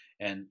segment,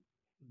 and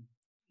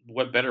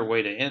what better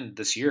way to end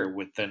this year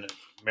with than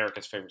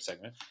America's favorite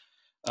segment?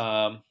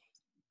 Um,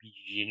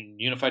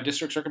 Unified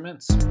Districts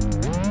recommends. All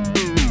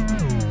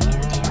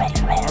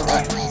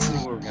right, this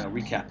is where we're going to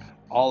recap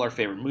all our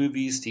favorite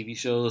movies, TV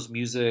shows,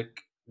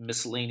 music,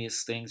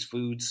 miscellaneous things,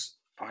 foods,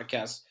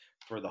 podcasts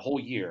for the whole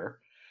year.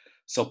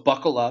 So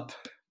buckle up,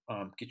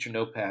 get your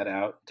notepad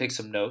out, take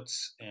some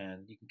notes,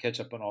 and you can catch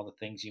up on all the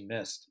things you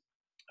missed,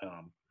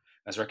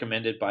 as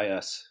recommended by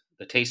us,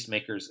 the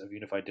tastemakers of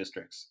Unified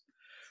Districts.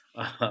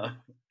 Let's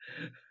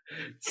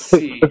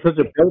see. That's such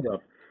a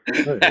build-up.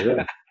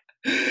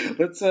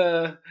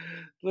 Yeah.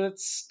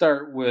 Let's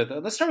start with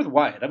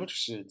Wyatt. I'm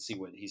interested to see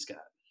what he's got.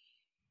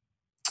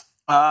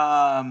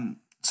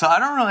 So I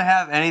don't really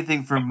have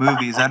anything for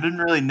movies. I didn't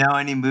really know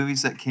any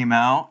movies that came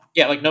out.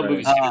 Yeah, like no Right.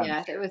 movies.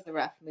 Yeah, it was the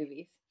rough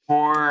movies.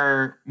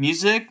 For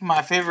music,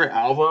 my favorite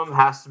album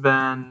has to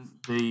been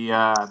the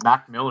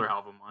Mac Miller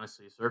album,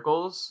 honestly,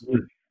 Circles.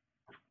 Mm.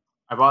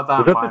 I bought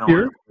that Was that on this vinyl.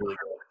 year? And it's really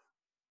good.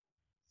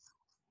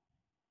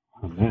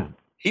 Oh man,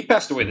 He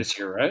passed away this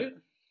year, right?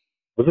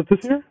 was it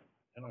this year?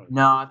 I don't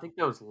know. No, I think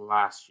that was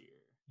last year.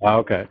 Oh,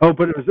 okay. Oh,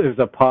 but it was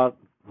a I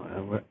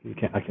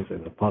can't say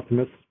that.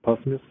 Posthumous.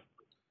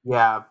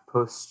 Yeah,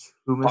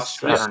 posthumous. I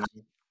Posthumous. don't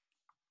know.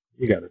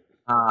 You got it.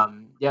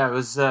 Yeah, it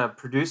was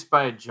produced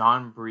by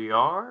John Brion,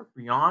 I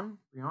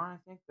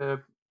think,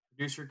 the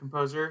producer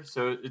composer.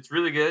 So it's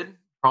really good.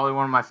 Probably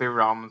one of my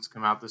favorite albums to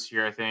come out this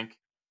year, I think.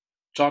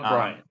 John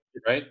Bryan,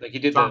 right? Like he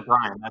did John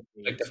Bryan, that's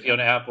what like it the is, yeah.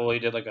 Fiona Apple. He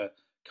did like a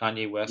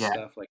Kanye West Yeah.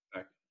 stuff, like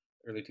back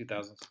early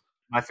 2000s.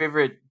 My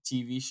favorite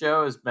TV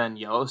show has been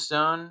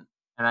Yellowstone,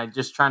 and I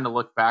just trying to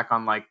look back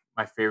on like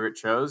my favorite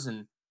shows,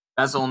 and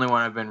that's the only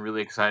one I've been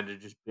really excited to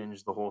just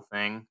binge the whole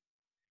thing.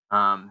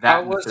 That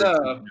How and the was third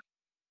season of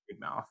Big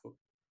Mouth.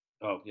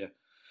 Oh yeah,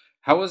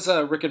 how was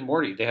Rick and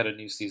Morty? They had a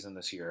new season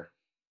this year.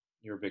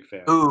 You're a big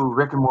fan. Ooh,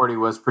 Rick and Morty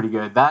was pretty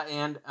good. That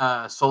and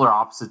Solar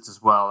Opposites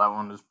as well.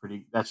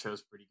 That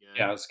show's pretty good.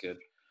 Yeah, that's good.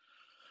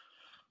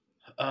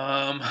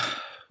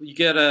 You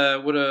get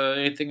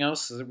anything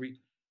else? Is we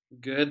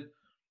good?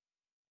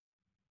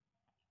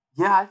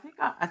 Yeah,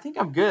 I think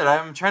I'm good.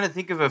 I'm trying to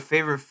think of a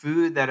favorite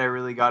food that I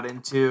really got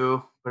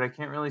into, but I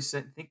can't really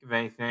think of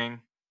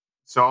anything.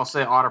 So I'll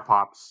say Otter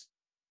Pops.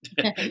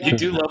 You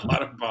do love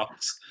Otter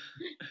Pops,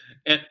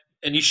 and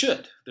you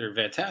should. They're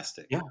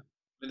fantastic. Yeah.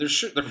 They're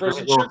They're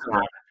frozen great little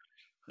sugar.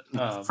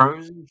 snacks.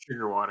 Frozen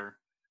sugar water.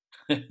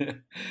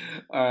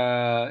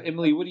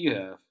 Emily, what do you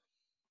have?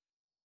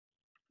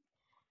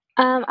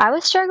 I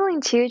was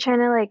struggling too, trying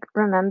to like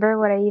remember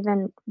what I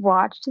even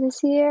watched this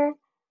year.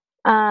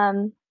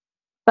 Um,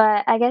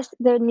 but I guess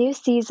the new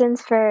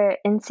seasons for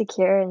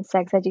Insecure and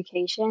Sex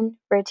Education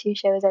were two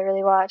shows I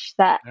really watched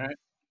that All right.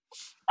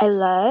 I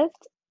loved.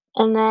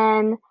 And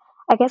then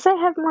I guess I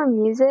have more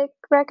music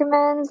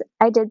recommends.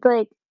 I did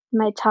like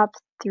my top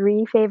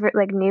 3 favorite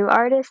like new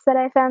artists that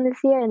I found this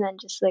year, and then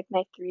just like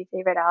my 3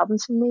 favorite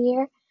albums from the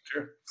year.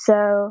 Sure.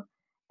 So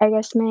I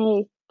guess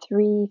my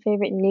 3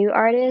 favorite new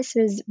artists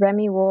was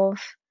Remy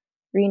Wolf,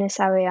 Rina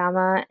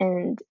Sawayama,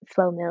 and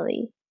Flo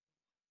Milli.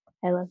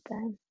 I love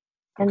them.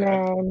 And Okay.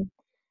 then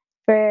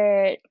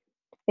for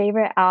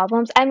favorite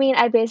albums, I mean,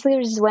 I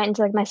basically just went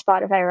into like my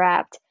Spotify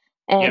Wrapped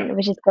and Yeah.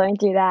 was just going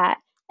through that.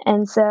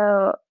 And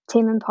so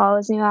Tame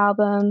Impala's new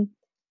album,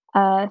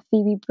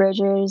 Phoebe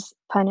Bridgers'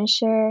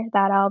 Punisher,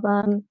 that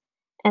album,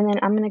 and then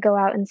I'm gonna go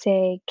out and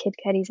say Kid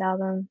Cudi's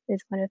album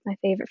is one of my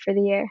favorite for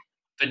the year.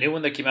 The new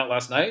one that came out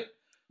last night.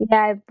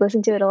 Yeah, I've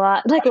listened to it a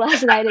lot, like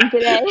last night and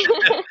today.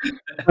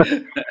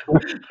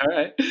 All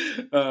right.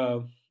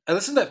 I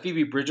listened to that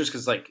Phoebe Bridgers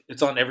because like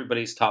it's on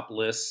everybody's top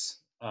lists.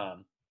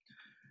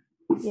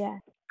 Yeah.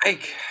 I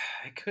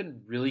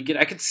couldn't really get.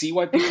 I could see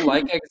why people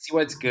like it. I could see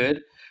why it's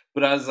good,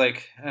 but I was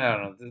like, I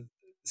don't know. It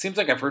seems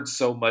like I've heard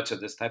so much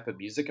of this type of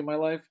music in my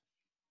life.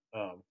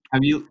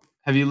 Have you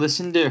Have you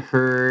listened to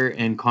her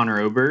and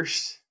Connor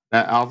Oberst,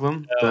 that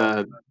album, No.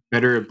 the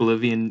Better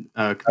Oblivion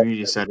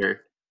Community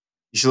Center?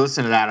 You should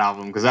listen to that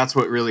album because that's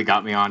what really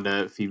got me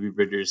onto Phoebe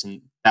Bridgers,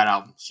 and that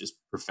album's just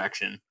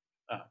perfection.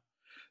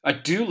 I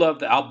do love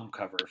the album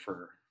cover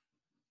for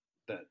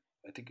that.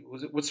 I think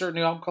what's her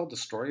new album called?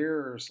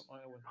 Destroyer or something?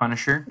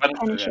 Punisher.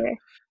 Punisher.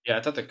 Yeah,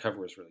 I thought the cover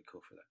was really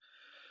cool for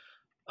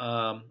that.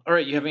 All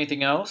right, you have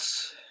anything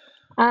else?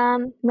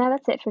 No,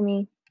 that's it for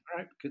me. All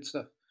right, good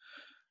stuff.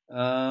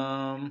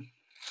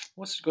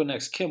 Let's go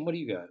next. Kim, what do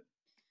you got?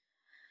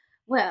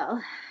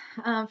 Well,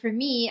 for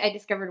me, I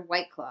discovered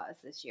White Claws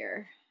this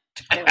year.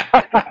 So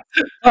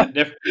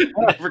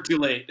never too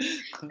late.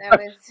 that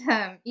was,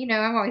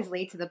 I'm always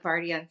late to the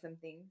party on some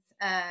things.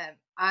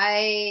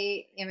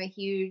 I am a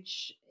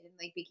huge,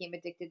 became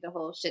addicted to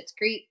whole Schitt's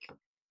Creek.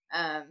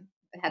 I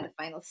had the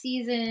final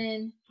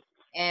season,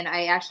 and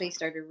I actually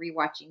started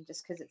rewatching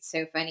just because it's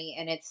so funny,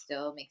 and it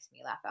still makes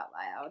me laugh out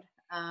loud.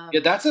 Yeah,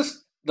 that's a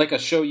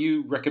show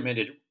you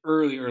recommended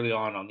early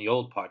on the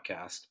old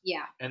podcast.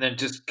 Yeah. And then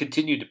just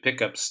continued to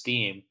pick up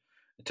steam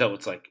until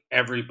it's like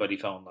everybody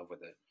fell in love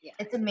with it. Yeah.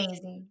 It's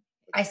amazing.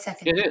 I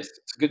second. It is.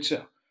 It's a good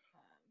show.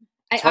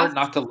 It's hard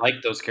not to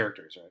like those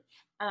characters, right?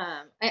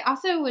 I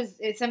also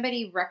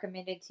somebody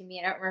recommended to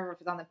me, I don't remember if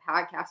it was on the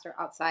podcast or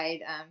outside,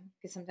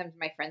 because sometimes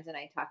my friends and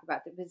I talk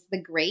about it, was The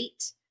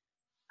Great.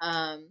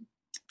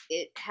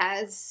 It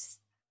has,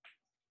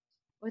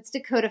 what's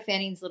Dakota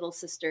Fanning's little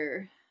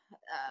sister?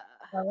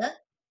 Ella?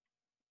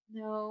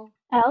 No.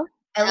 Elle?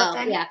 Ella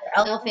Fanning? Yeah,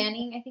 Or Elle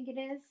Fanning, I think it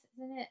is,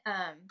 isn't it?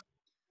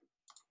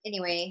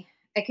 Anyway,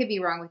 I could be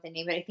wrong with the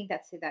name, but I think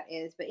that's who that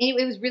is. But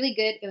anyway, it was really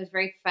good. It was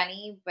very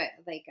funny, but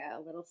like a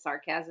little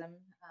sarcasm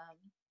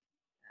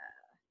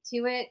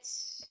to it.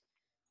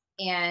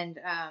 And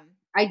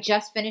I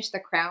just finished The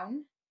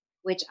Crown,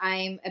 which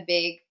I'm a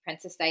big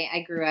Princess Diana.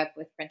 I grew up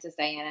with Princess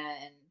Diana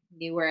and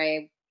knew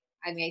where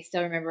I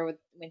still remember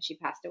when she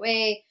passed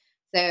away.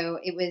 So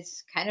it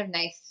was kind of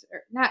nice,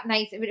 or not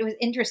nice, but it was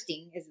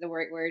interesting is the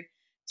right word,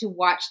 to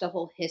watch the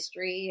whole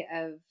history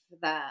of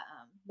the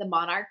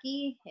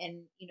monarchy,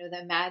 and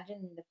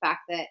imagine the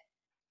fact that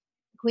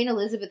Queen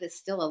Elizabeth is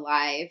still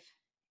alive,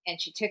 and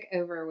she took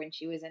over when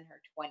she was in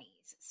her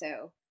 20s.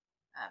 So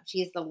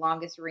she is the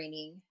longest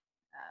reigning.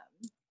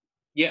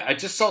 Yeah, I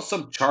just saw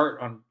some chart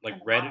on On the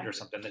Reddit or monarchy.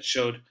 something that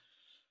showed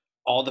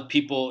all the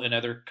people in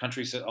other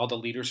countries, all the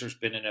leaders who's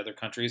been in other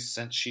countries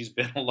since she's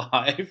been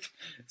alive.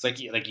 It's like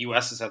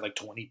U.S. has had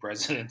 20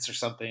 presidents or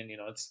something.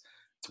 It's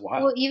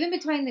wild. Well, even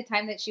between the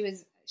time that she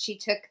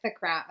took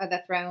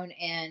the throne,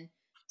 and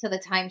to the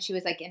time she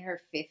was in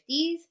her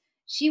 50s,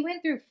 she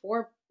went through 4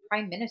 or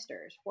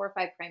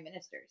 5 prime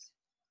ministers,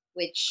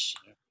 which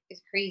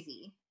is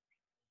crazy.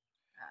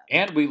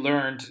 And we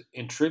learned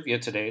in trivia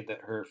today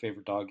that her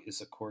favorite dog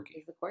is a corgi.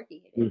 Is the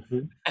corgi? It is.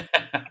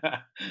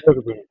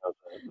 Everybody knows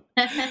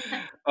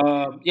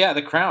that. Yeah,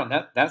 The Crown.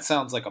 That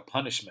sounds like a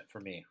punishment for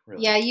me.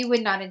 Really. Yeah, you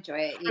would not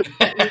enjoy it. You'd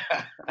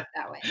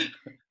that way.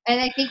 And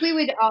I think we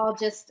would all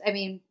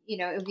it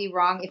would be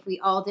wrong if we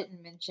all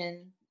didn't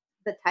mention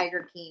the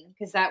Tiger King,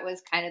 because that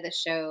was kind of the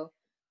show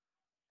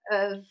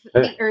of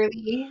the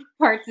early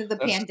parts of the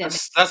pandemic.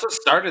 That's what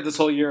started this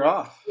whole year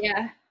off.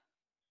 Yeah.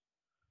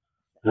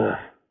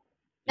 Yeah.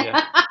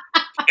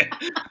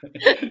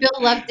 Bill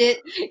loved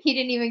it. He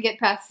didn't even get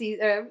past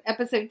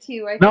episode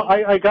 2. No,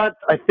 I got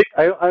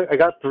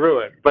through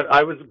it, but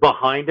I was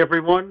behind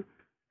everyone,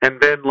 and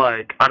then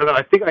I don't know.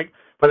 I think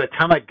by the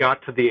time I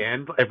got to the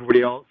end,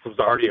 everybody else was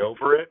already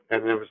over it,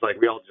 and it was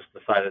we all just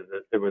decided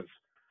that it was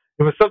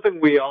something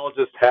we all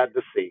just had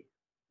to see,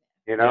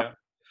 Yeah.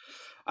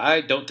 I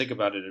don't think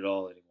about it at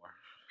all anymore.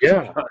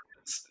 Yeah.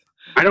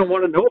 I don't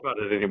want to know about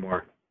it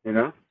anymore.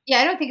 Yeah,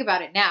 I don't think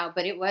about it now,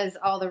 but it was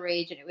all the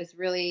rage, and it was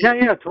really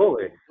Yeah,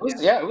 totally.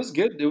 It was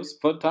good. It was a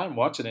fun time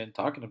watching it and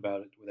talking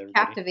about it with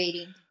everybody.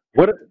 captivating.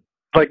 What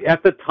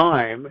at the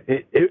time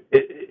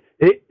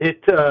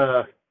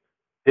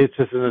it's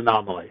just an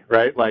anomaly,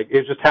 right?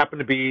 It just happened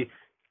to be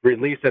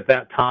released at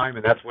that time,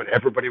 and that's what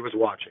everybody was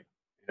watching.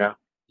 Yeah.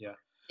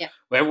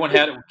 Well, everyone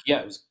had it.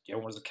 Yeah,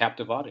 everyone was a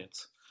captive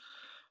audience.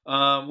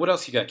 What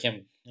else you got,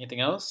 Kim? Anything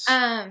else?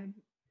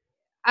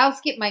 I'll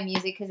skip my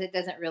music because it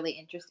doesn't really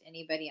interest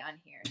anybody on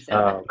here. So.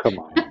 Oh, come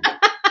on.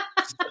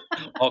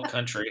 All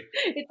country.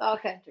 It's all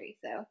country,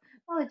 so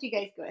I'll let you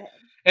guys go ahead.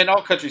 And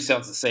all country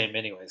sounds the same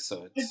anyway,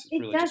 so It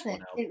really just one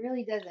doesn't. album. It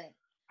really doesn't.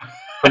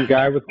 Some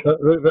guy with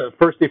the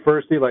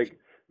firsty, like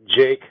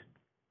Jake,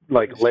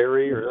 like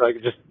Larry, or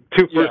just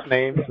 2 first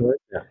names.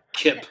 Yeah.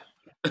 Kip.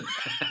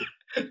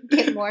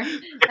 Kip Moore.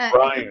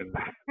 Brian.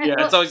 Yeah,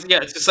 it's always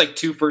it's just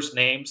 2 first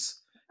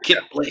names.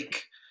 Kip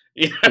Blake.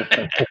 Yeah.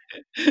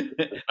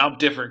 I'm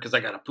different because I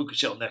got a puka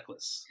shell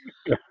necklace.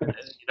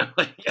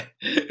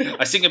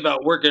 I sing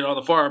about working on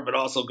the farm, but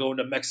also going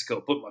to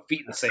Mexico, put my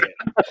feet in the sand.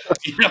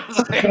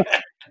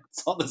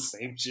 It's all the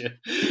same shit.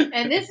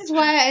 And this is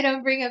why I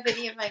don't bring up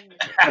any of my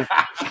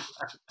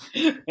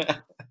music.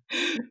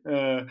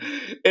 And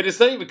it's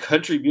not even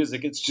country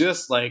music. It's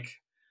just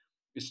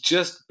It's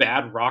just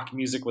bad rock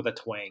music with a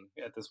twang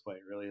at this point.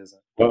 It really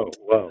isn't. Whoa.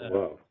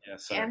 Yeah, Yeah,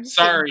 sorry. I'm just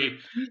Sorry.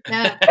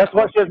 No. That's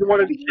why she doesn't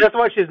want to. That's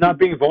why she's not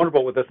being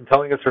vulnerable with us and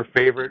telling us her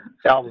favorite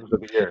albums of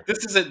the year.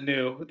 This isn't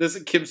new. This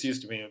is Kim's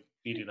used to me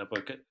beating up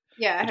like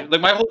Yeah. like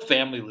my whole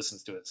family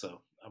listens to it,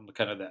 so I'm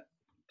kind of the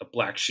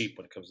black sheep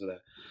when it comes to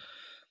that.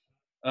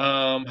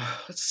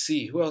 Let's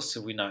see. Who else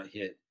have we not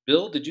hit?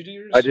 Bill, did you do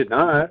yours? I did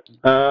not.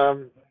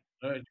 All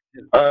right.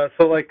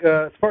 So like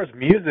as far as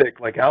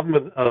music, like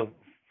album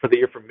for the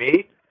year for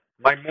me,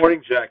 My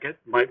Morning Jacket,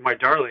 my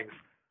darlings,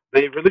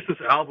 they released this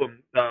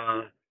album,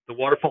 The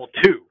Waterfall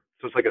 2.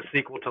 So it's like a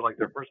sequel to like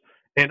their first.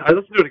 And I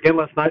listened to it again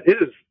last night. It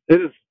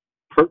is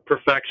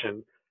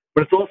perfection,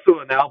 but it's also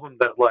an album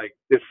that like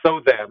is so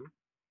them.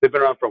 They've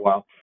been around for a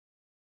while.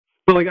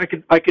 So like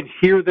I can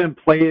hear them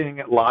playing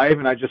it live,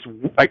 and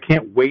I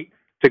can't wait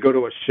to go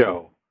to a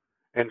show,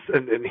 and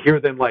hear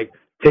them like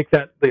take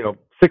that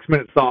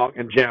 6-minute song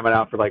and jam it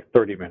out for like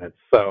 30 minutes.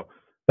 So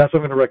that's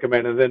what I'm going to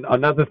recommend. And then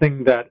another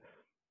thing that,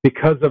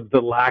 because of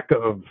the lack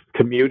of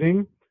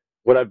commuting,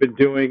 what I've been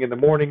doing in the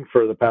morning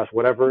for the past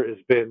whatever has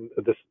been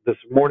this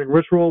morning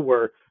ritual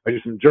where I do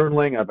some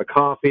journaling, I have a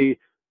coffee,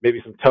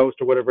 maybe some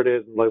toast or whatever it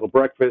is, and like a little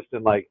breakfast,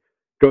 and like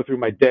go through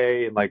my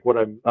day and like what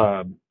I'm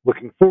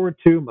looking forward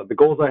to, the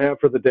goals I have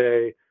for the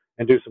day,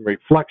 and do some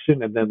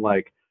reflection, and then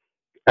like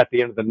at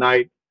the end of the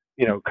night,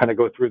 kind of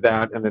go through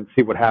that and then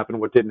see what happened,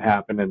 what didn't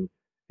happen,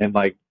 and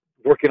like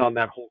working on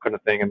that whole kind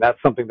of thing. And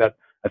that's something that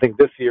I think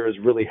this year has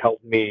really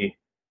helped me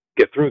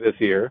get through this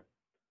year.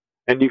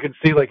 And you can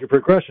see like your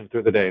progression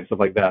through the day and stuff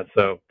like that.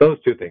 So those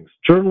two things,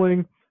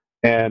 journaling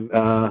and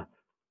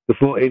this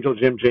little angel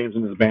Jim James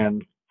and his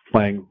band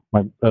playing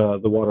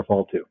the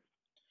Waterfall too.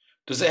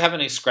 Does it have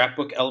any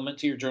scrapbook element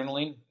to your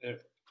journaling?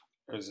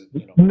 Or is it,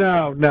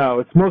 No,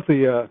 it's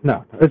mostly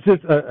no. It's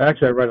just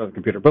actually I write on the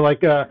computer, but like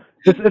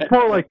it's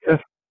more like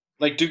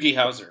like Doogie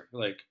Howser,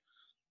 like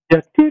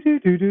yeah,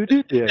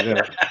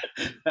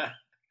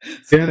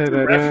 So it's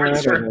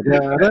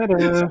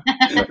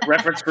a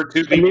reference for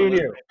two people. Me and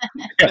you.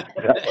 Yeah,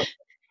 exactly.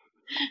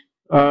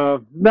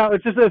 No,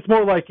 it's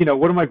more like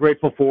what am I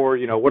grateful for?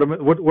 What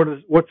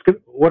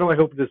do I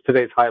hope is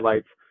today's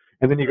highlights?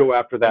 And then you go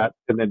after that,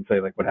 and then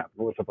say like what happened,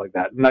 or stuff like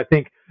that. And I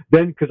think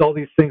then because all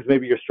these things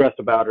maybe you're stressed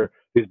about, or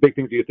these big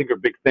things you think are a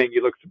big thing,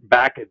 you look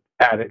back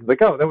at it and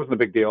like, oh, that wasn't a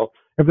big deal.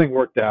 Everything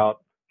worked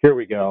out. Here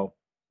we go,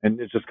 and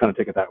it's just kind of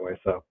take it that way.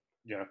 So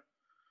yeah, a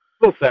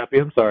little sappy.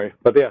 I'm sorry,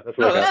 but yeah, that's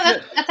what I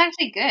got. That's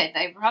actually good.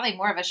 Probably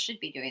more of us should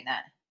be doing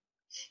that.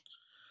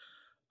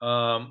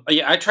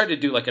 Yeah, I tried to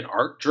do like an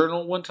art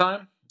journal one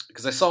time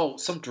because I saw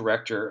some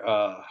director,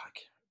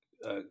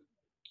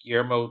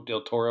 Guillermo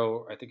del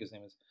Toro, I think his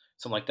name is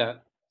something like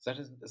that.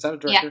 Is that a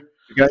director? Yeah.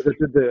 The guy that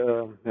did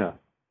the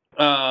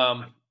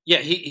yeah.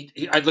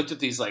 He I looked at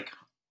these like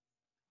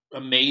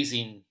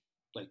amazing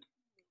like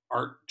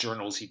art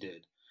journals he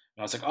did, and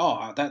I was like,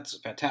 oh, that's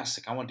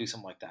fantastic. I want to do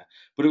something like that.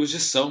 But it was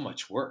just so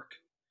much work.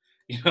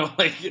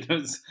 Like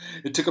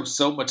it took up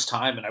so much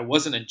time, and I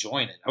wasn't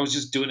enjoying it. I was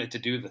just doing it to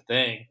do the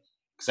thing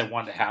because I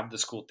wanted to have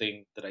this cool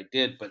thing that I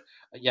did. But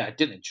yeah, I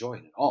didn't enjoy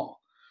it at all.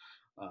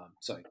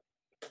 So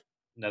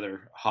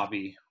another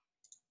hobby.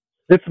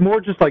 It's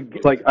more just like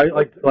I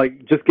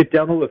like just get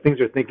down all the things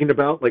you're thinking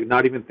about, like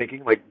not even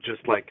thinking, like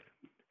just like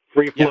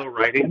free flow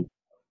writing,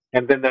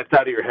 and then that's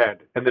out of your head,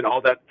 and then all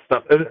that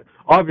stuff. And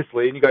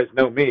obviously, and you guys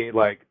know me,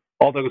 like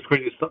all those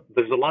crazy stuff.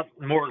 There's a lot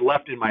more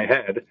left in my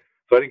head,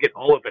 so I didn't get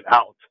all of it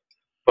out.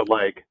 But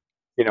like,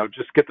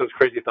 just get those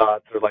crazy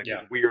thoughts or like these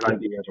weird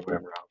ideas or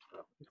whatever out.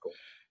 So it's cool.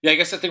 Yeah, I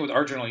guess the thing with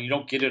art journaling, you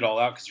don't get it all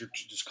out because you're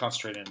just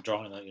concentrating on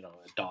drawing a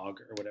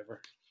dog or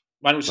whatever.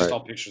 Mine was just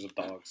all pictures of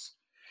dogs.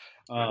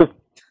 All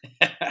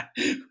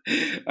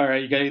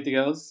right, you got anything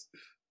else?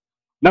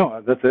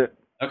 No, that's it.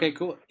 Okay,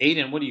 cool.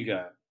 Aiden, what do you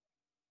got?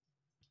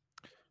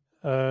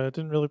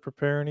 Didn't really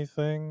prepare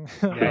anything.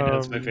 Yeah, I know,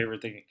 that's my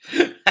favorite thing.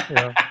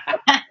 Yeah.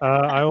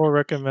 I will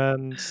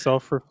recommend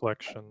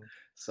self-reflection.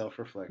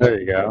 Self-reflection. There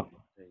you go.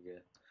 There you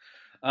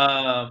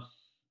go.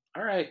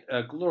 All right,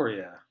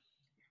 Gloria.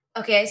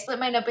 Okay, I split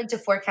mine up into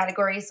 4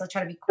 categories, so I'll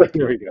try to be quick.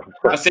 There you go.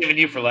 I was saving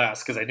you for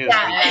last because I knew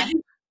that.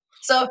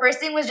 So first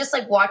thing was just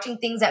like watching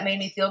things that made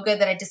me feel good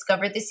that I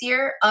discovered this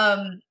year.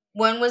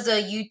 One was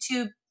a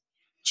YouTube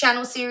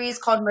channel series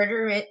called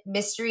Murder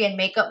Mystery and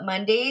Makeup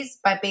Mondays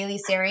by Bailey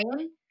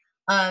Sarian.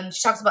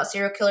 She talks about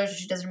serial killers when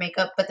she does her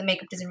makeup, but the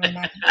makeup doesn't really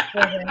matter.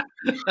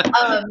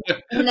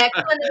 The next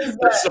one is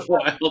that's so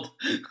wild.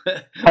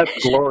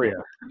 That's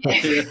Gloria.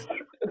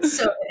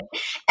 So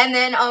good. And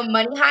then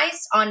Money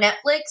Heist on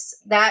Netflix.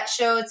 That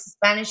show, it's a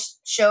Spanish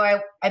show.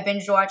 I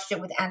binge watched it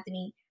with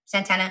Anthony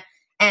Santana,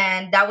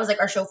 and that was like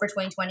our show for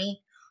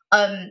 2020.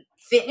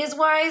 Fitness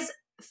wise,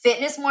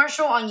 Fitness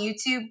Marshall on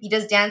YouTube. He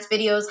does dance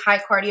videos, high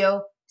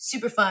cardio,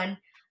 super fun.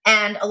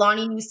 And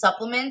Alani new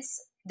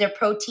supplements. Their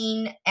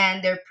protein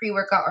and their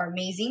pre-workout are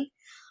amazing.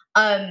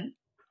 The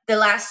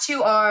last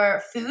 2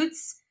 are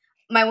foods.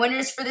 My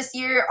winners for this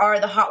year are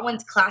the Hot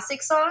Ones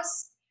classic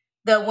sauce,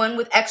 the one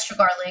with extra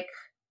garlic.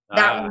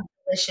 That one's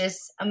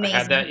delicious, amazing. I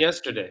had that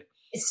yesterday.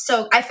 It's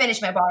so I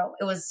finished my bottle.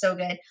 It was so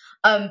good.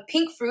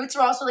 Pink fruits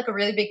were also like a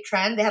really big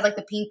trend. They had like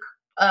the pink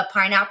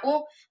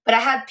pineapple, but I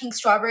had pink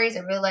strawberries.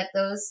 I really like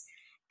those.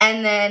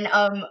 And then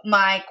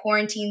my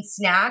quarantine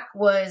snack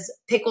was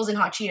pickles and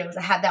hot Cheetos.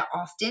 I had that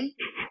often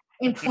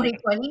in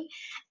 2020.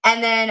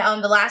 And then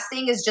the last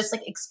thing is just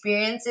like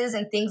experiences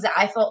and things that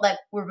I felt like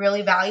were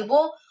really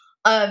valuable.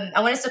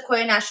 I went to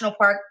Sequoia National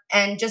Park,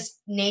 and just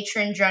nature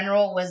in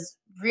general was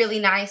really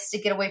nice to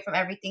get away from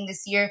everything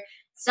this year.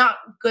 It's not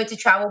good to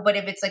travel, but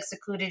if it's like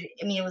secluded,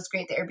 I mean, it was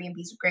great. The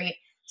Airbnbs were great.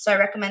 So I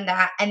recommend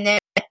that. And then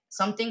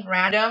something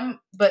random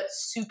but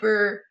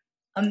super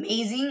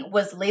amazing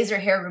was laser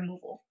hair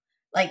removal.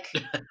 Like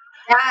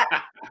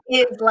that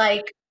is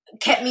like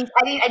kept me.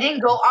 I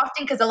didn't go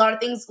often because a lot of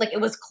things like it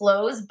was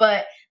closed,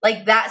 but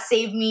like that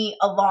saved me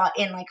a lot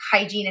in like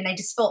hygiene, and I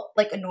just felt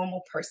like a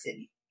normal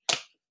person.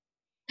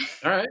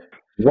 All right.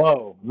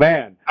 Whoa,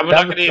 man. I'm That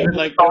not was going to even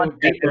like so go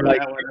content deeper in on like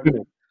that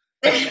 2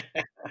 minutes.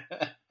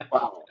 one.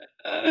 Wow.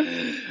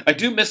 I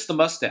do miss the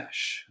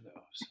mustache.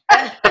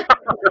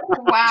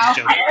 Wow.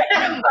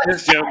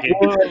 Just joking.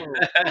 Whoa.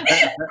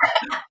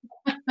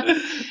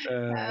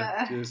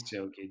 Just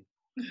joking.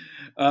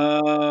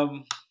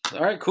 All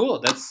right, cool.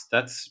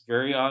 That's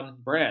very on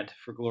brand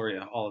for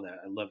Gloria. All of that,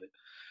 I love it.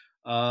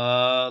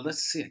 Let's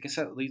see. I guess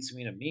that leads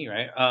me,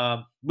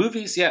 right?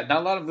 Movies. Yeah, not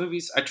a lot of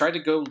movies. I tried to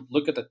go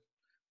look at the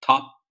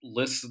top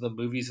lists of the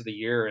movies of the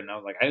year, and I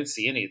was like, I didn't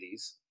see any of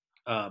these.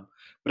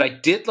 But I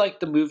did like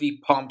the movie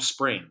Palm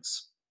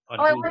Springs on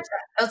Oh, I Hulu watched that.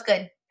 That was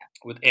good.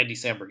 with Andy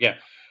Samberg. Yeah,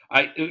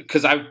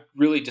 because I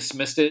really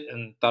dismissed it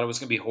and thought it was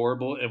going to be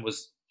horrible, and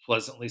was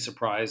pleasantly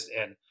surprised.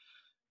 And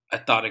I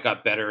thought it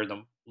got better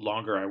the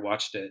longer I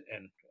watched it.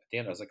 And at the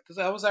end, I was like,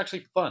 that was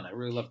actually fun. I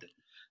really loved it.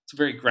 It's a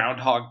very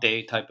Groundhog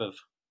Day type of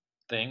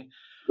thing. Is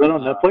that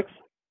on Uh, Netflix?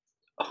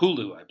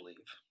 Hulu, I believe.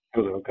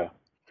 Hulu, okay.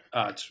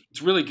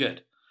 It's really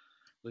good,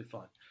 really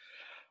fun.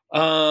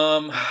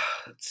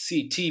 Let's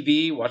see.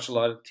 TV. Watched a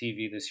lot of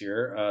TV this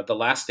year. The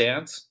Last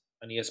Dance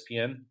on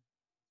ESPN.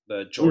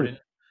 The Jordan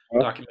Yeah,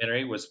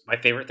 documentary was my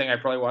favorite thing I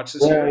probably watched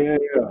this yeah, year.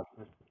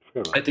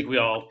 yeah. I think we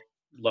all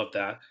love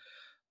that.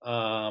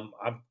 I'm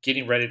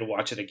getting ready to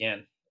watch it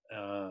again.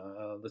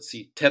 Let's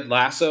see. Ted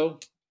Lasso.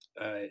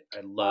 I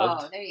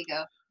loved. Oh, there you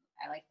go.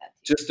 I like that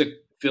too. Just a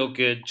feel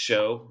good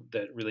show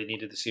that really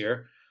needed this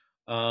year.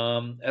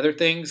 Other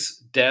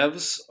things,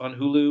 Devs on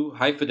Hulu,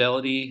 High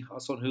Fidelity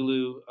also on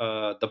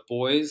Hulu, The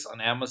Boys on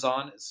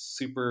Amazon is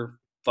super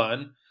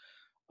fun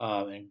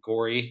and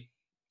gory,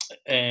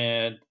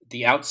 and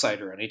The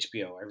Outsider on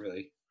HBO I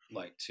really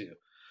like too.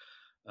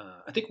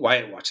 I think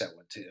Wyatt watched that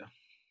one too.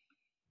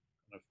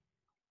 I don't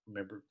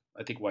remember.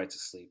 I think Wyatt's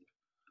asleep.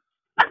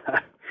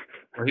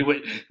 Or he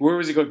went. Where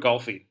was he going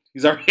golfing?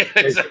 He's already on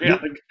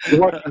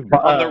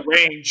the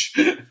range.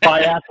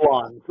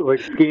 Biathlons, like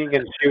skiing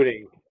and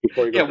shooting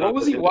before he Yeah, goes what out.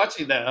 was he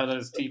watching that on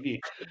his TV?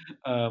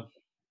 Um,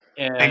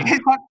 and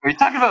Are you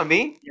talking about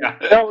me? yeah,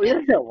 Oh,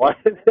 yeah, what?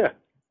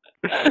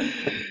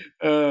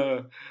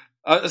 uh,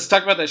 let's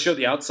talk about that show,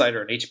 The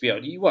Outsider, on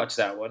HBO. Do you watch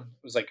that one?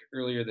 It was like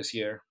earlier this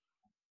year.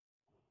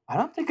 I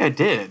don't think I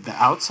did. The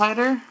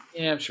Outsider?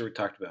 Yeah, I'm sure we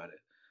talked about it.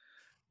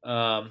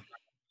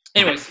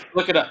 Anyways,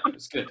 look it up.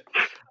 It's good.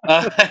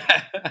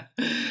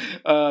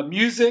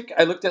 Music.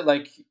 I looked at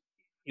like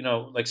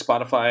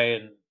Spotify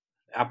and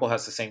Apple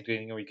has the same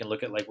thing where you can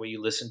look at like what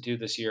you listened to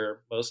this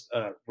year most.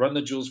 Run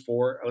the Jewels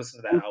 4. I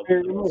listened to that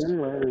album the most.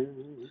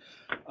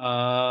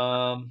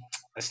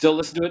 I still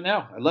listen to it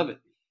now. I love it.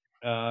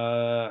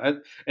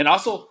 And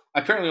also, I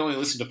apparently only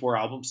listened to 4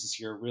 albums this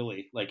year.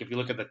 Really, like if you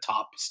look at the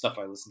top stuff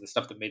I listened to,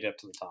 stuff that made it up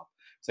to the top,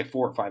 it's like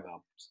 4 or 5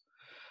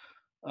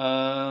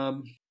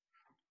 albums.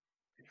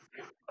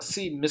 Let's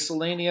see,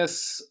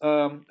 miscellaneous.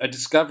 I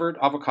discovered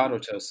avocado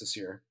toast this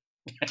year.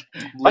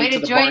 Way Late to to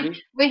the join.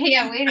 party.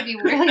 Way to be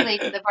really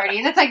late to the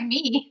party. That's like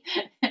me.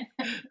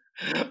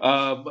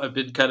 I've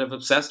been kind of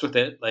obsessed with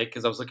it, like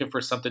because I was looking for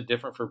something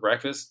different for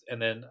breakfast,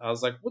 and then I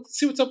was like, "Let's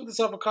see what's up with this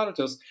avocado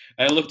toast."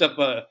 And I looked up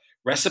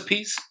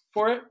recipes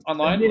for it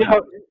online. You Like,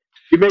 know,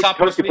 you make top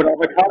toast, you recipe.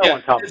 put avocado Yeah,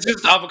 on top. it's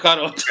just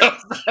avocado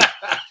toast.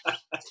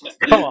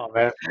 Come on,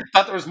 man.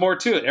 Thought there was more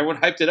to it. Everyone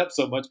hyped it up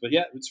so much, but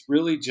yeah, it's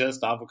really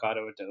just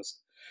avocado and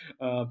toast.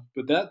 But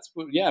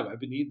I've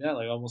been eating that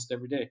like almost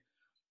every day.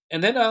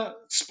 And then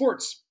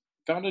sports.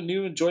 Found a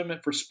new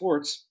enjoyment for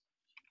sports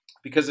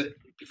because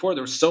before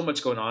there was so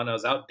much going on. I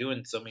was out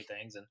doing so many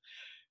things and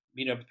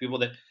meeting up with people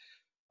that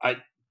I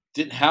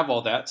didn't have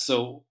all that.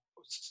 So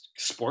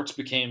sports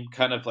became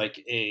kind of like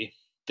a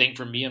thing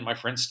for me and my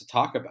friends to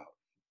talk about.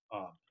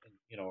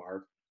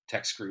 Our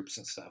text groups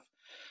and stuff.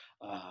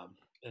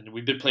 And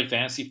we've been playing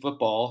fantasy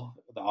football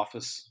at the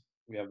office.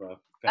 We have a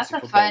fantasy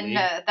football league.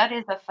 That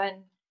is a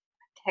fun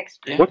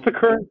text group. Yeah. What's the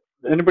current?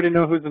 Anybody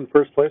know who's in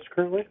first place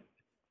currently?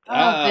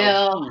 Oh,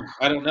 Bill.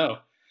 I don't know.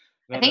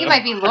 I think it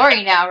might be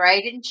Lori now,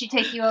 right? Didn't she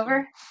take you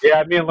over?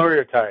 Yeah, me and Lori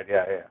are tied.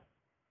 Yeah.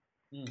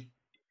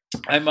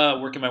 I'm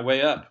working my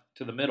way up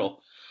to the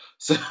middle.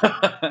 So,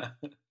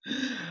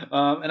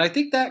 and I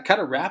think that kind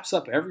of wraps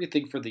up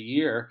everything for the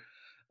year.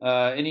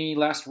 Any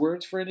last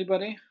words for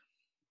anybody?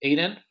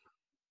 Aiden?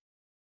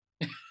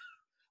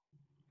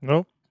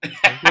 Nope.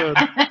 I'm good.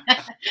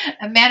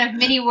 A man of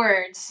many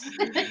words.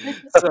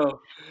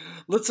 So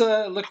let's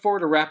look forward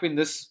to wrapping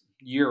this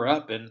year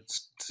up and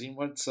seeing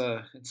what's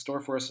in store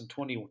for us in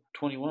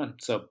 2021.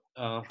 So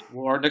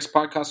well, our next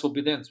podcast will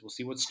be then. So we'll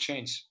see what's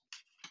changed.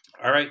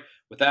 All right.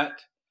 With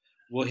that,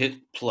 we'll hit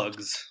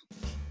plugs.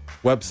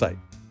 Website,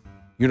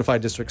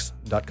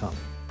 unifieddistricts.com.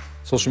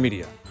 Social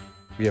media,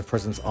 we have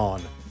presence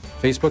on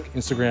Facebook,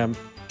 Instagram,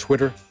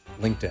 Twitter,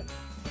 LinkedIn.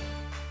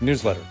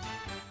 Newsletter.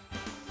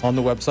 On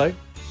the website,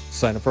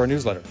 sign up for our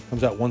newsletter. It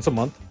comes out once a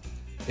month.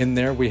 In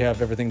there, we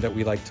have everything that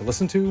we like to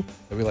listen to,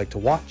 that we like to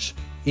watch.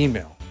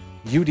 Email,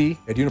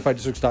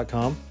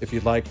 ud@unifieddistricts.com. If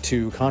you'd like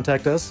to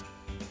contact us,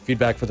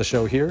 feedback for the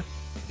show here.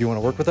 If you want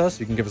to work with us,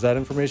 you can give us that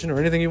information or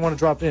anything you want to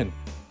drop in.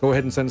 Go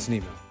ahead and send us an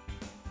email.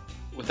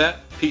 With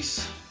that,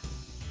 peace.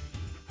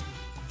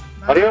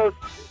 Adios.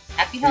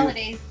 Happy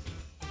holidays.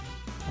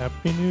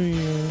 Happy New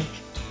Year.